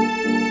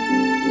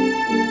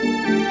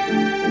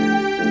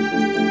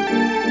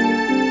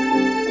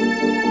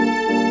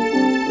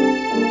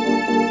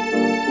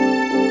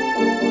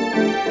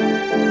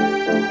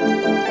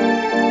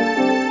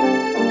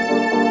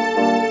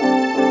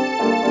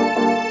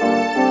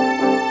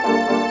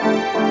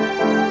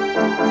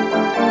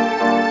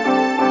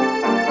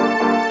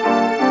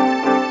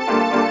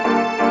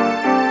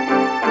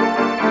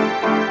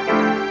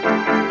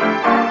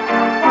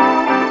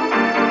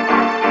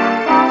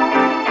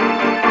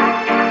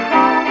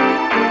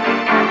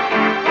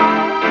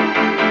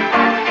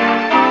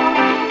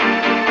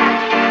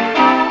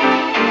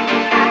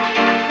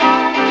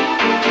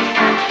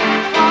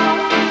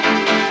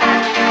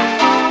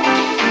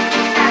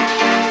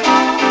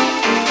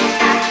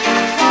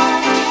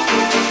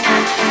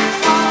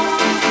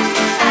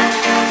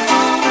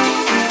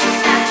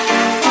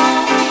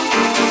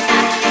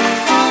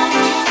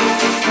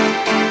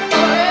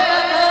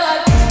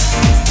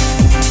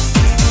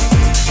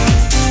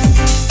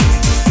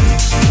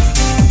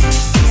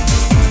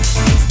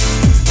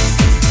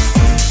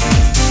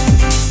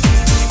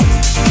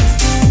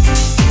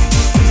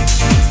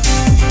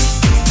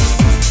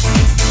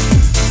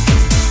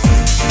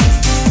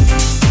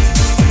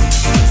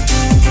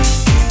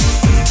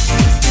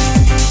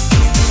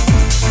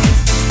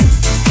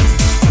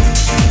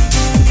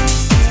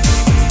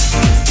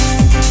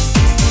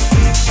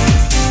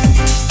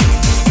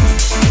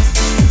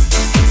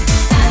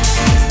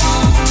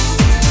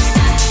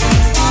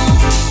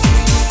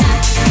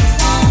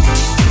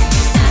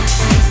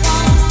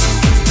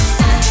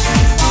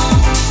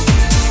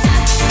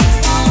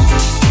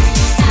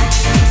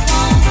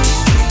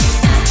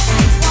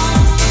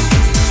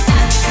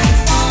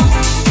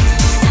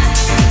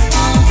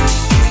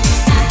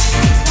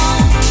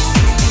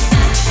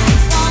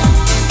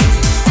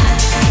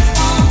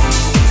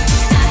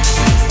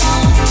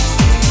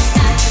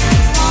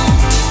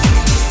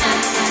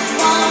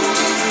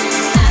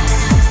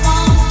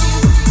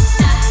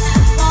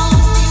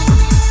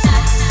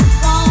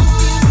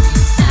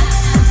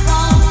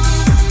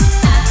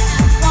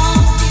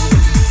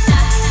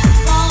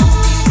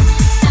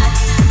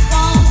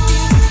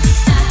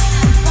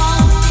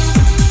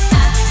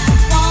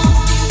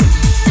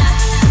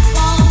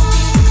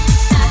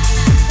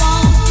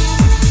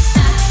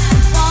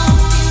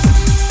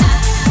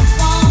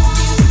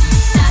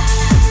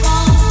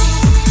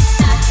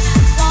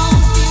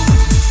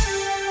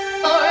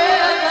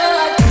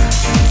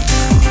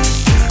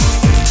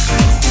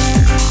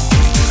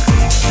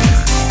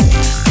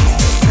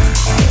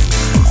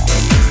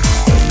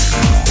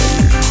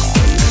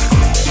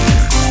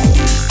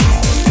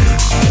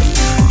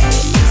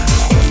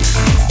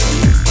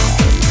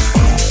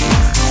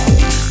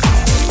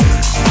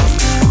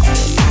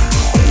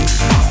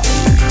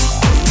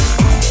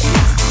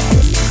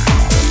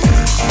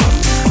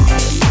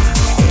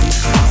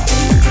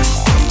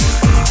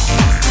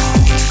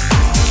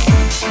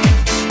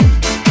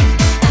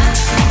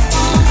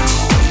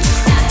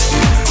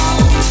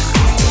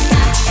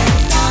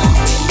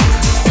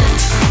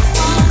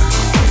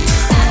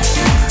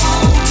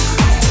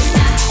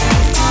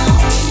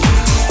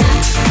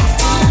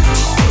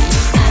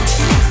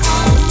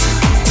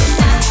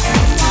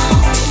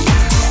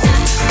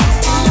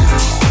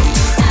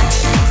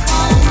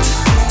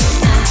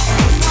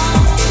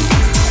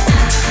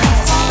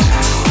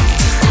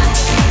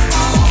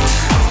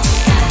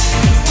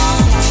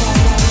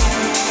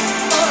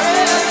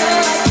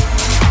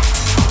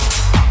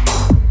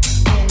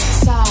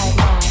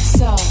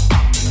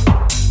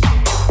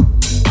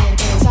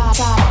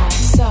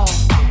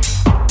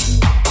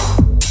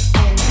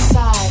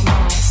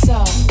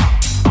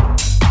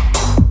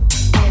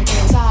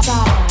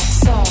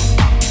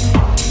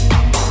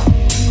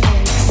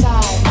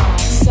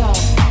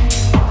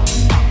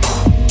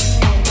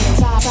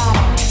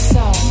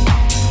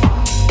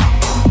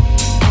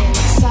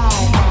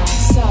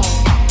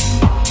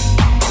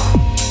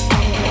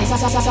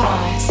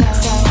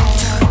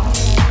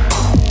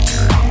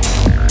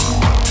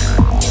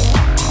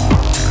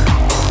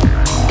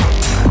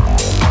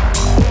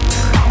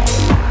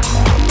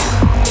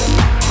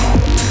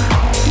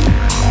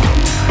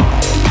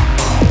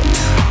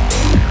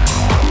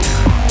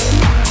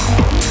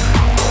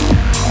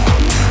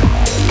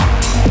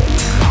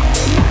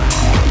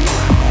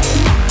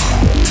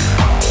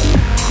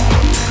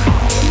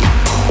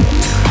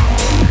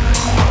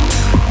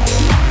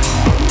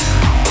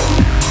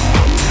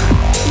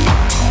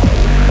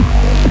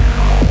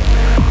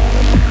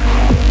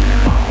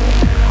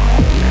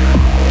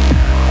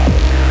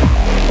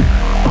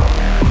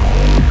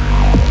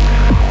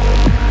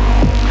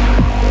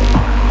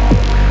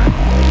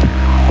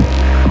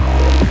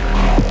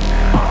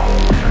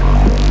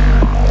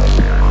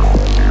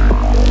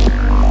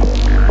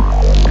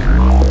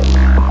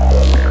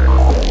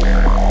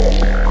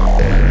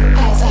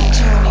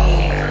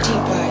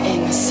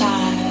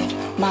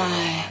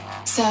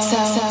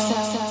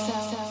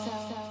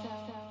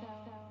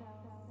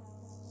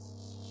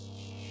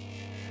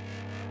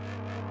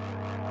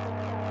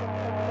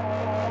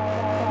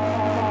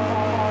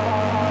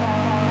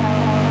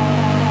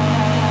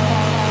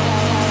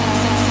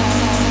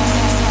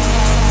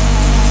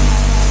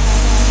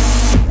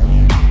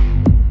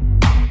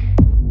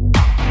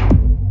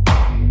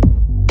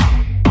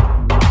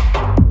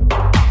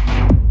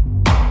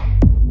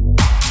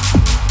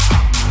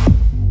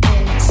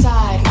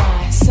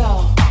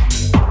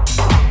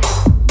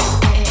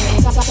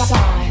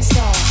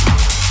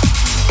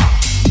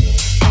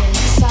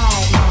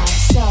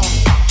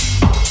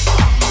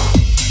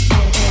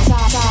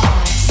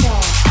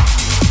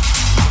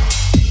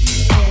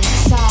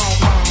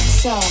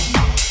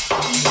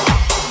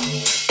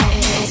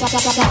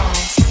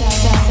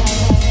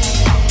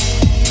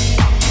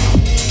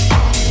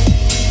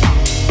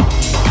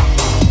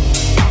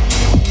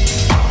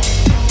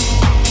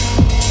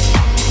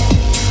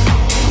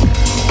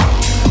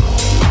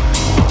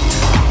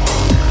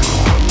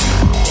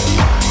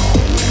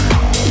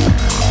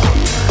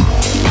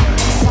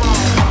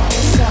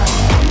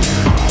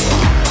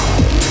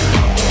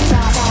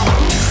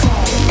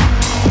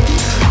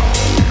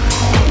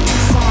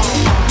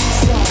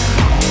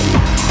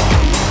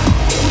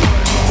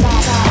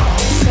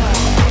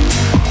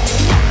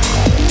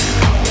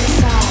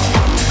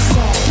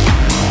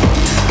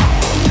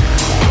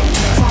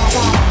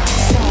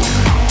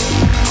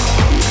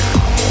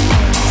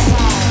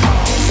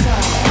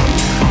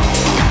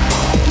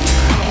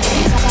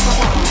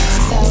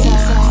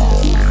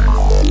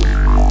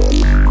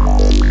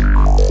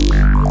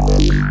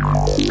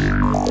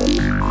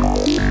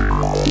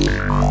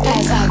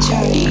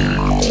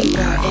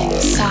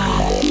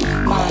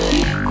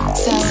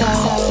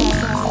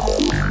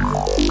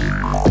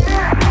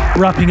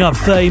 Wrapping up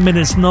 30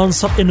 minutes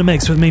non-stop in the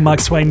mix with me, Mike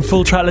Swain.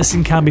 Full track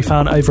listing can be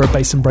found over at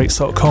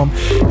bassandbreaks.com.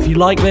 If you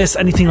like this,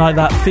 anything like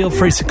that, feel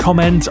free to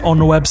comment on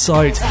the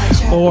website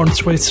or on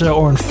Twitter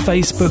or on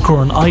Facebook or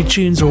on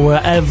iTunes or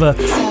wherever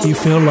you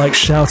feel like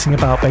shouting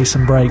about Bass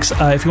and Breaks.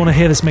 If you want to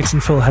hear this mix in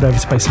full, head over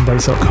to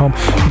bassandbreaks.com. You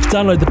can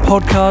download the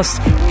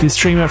podcast, you can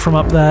stream it from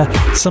up there.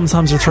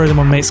 Sometimes we'll throw them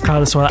on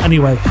Mixcloud as well.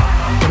 Anyway,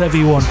 whatever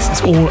you want,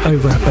 it's all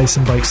over at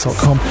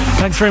bassandbreaks.com.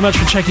 Thanks very much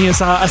for checking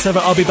us out. As ever,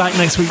 I'll be back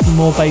next week with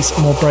more bass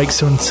and more breaks.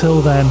 So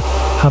until then,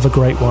 have a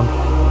great one.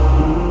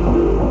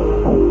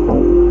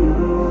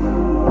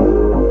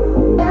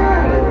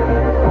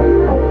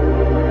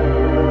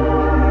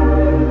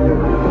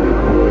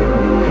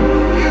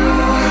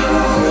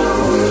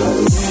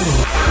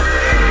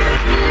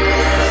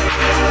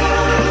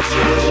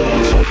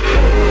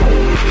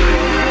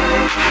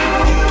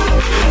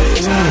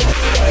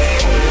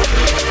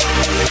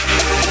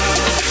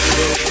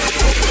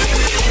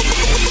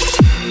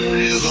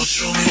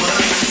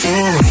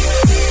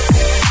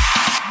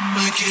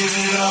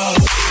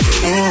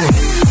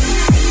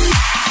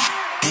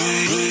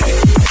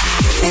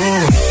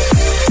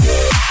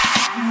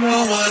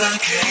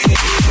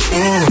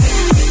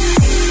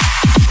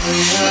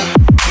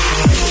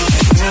 Yeah.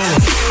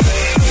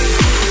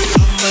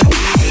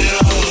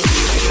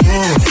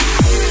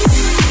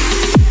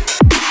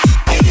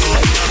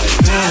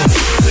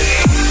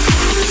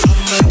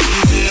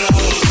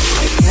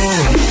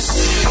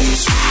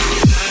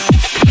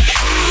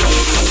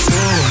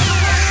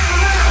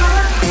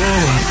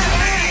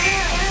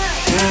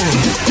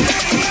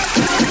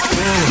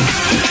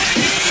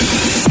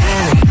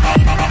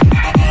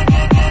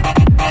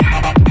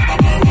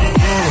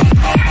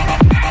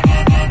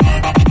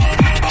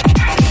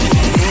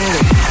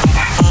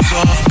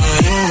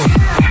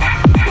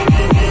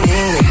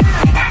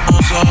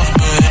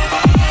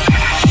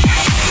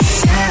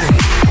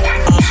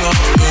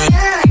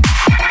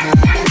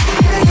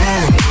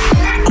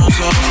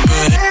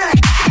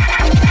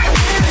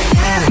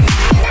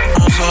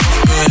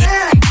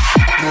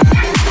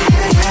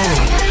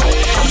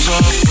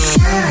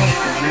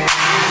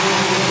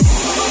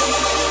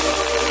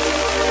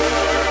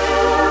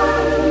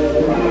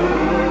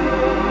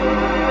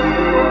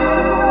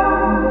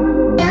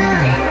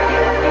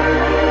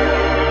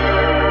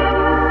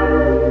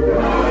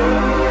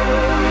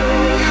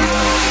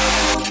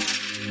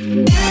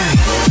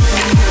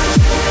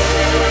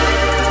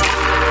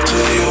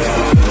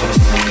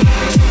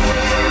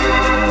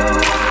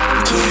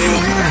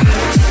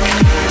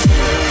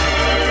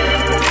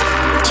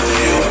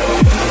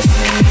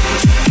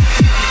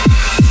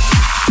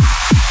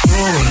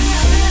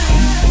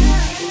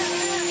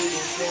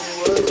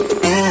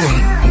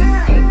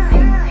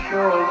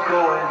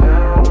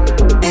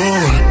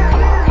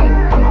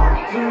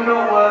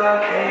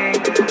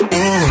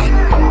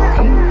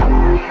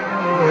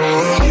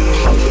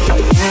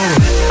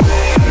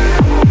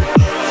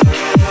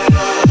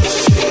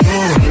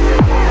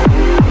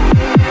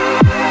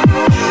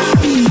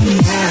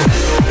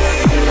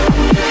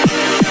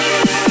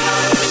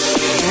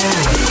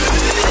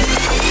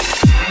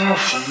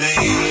 for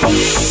me.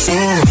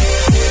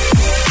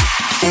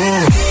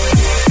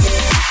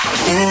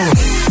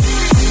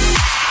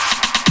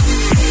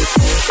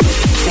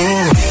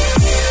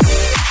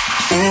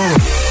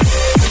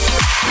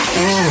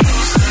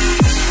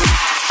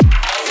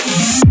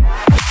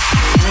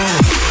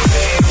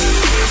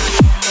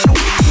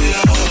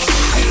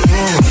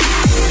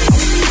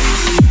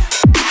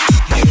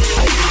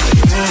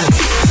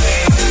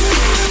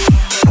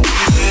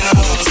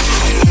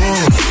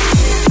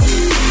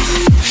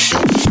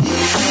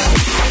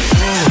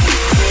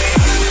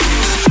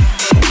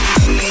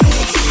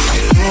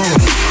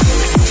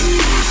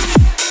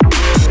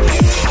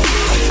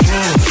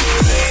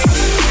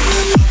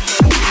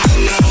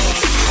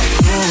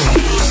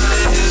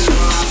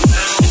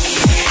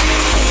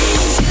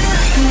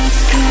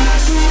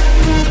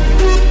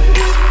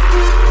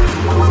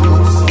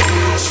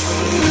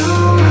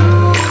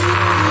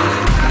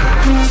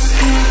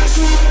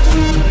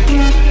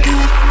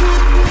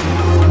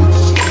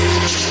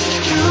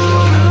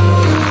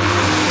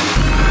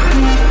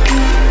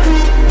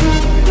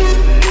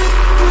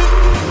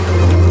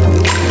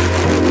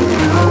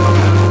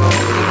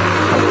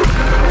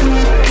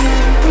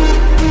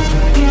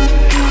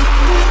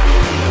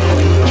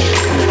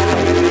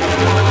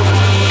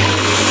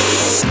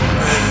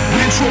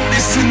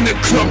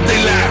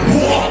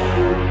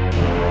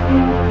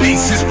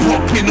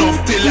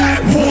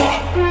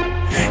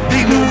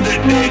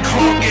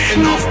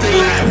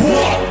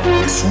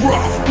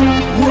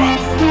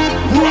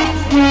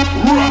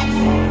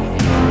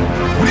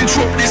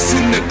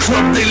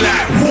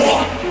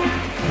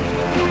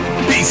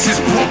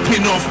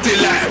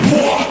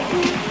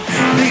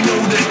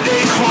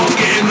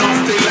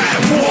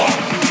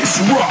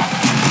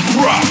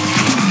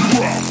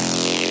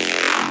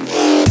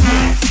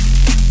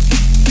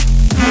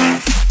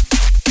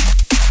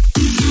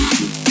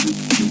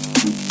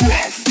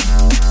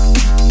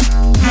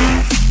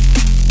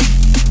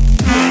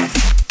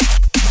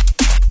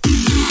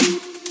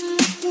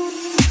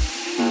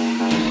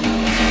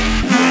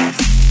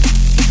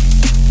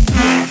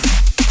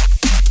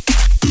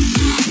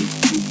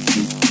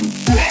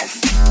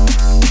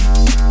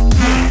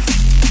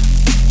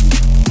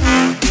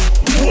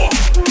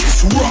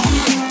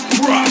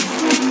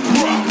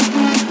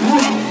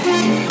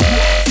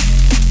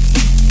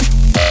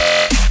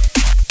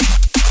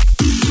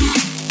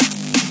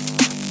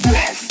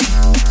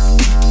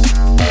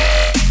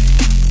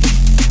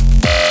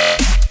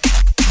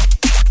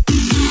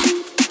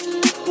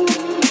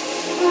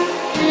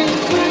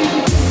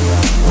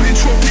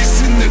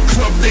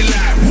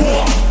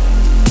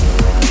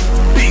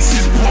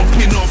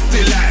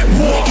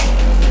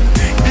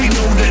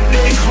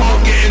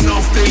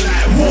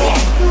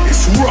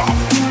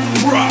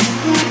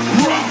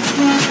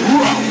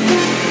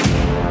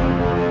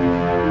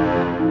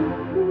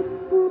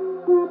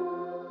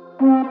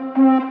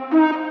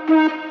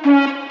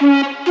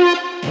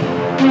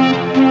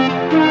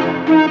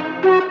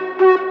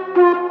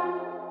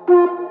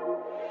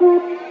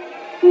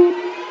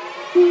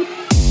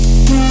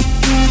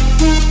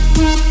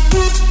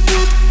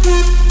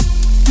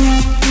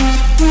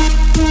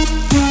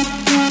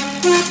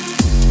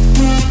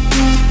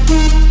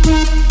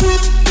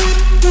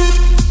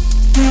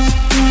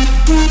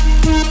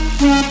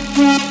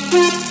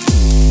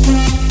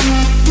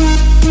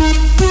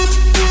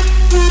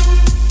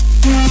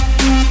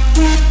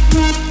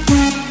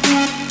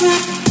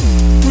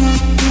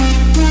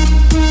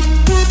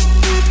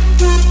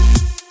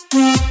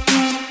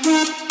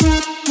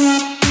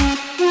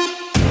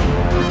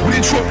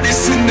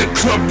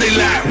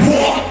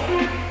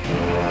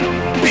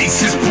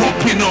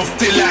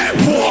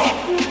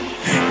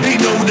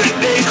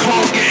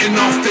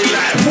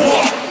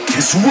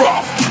 It's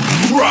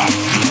rough,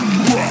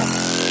 rough, rough.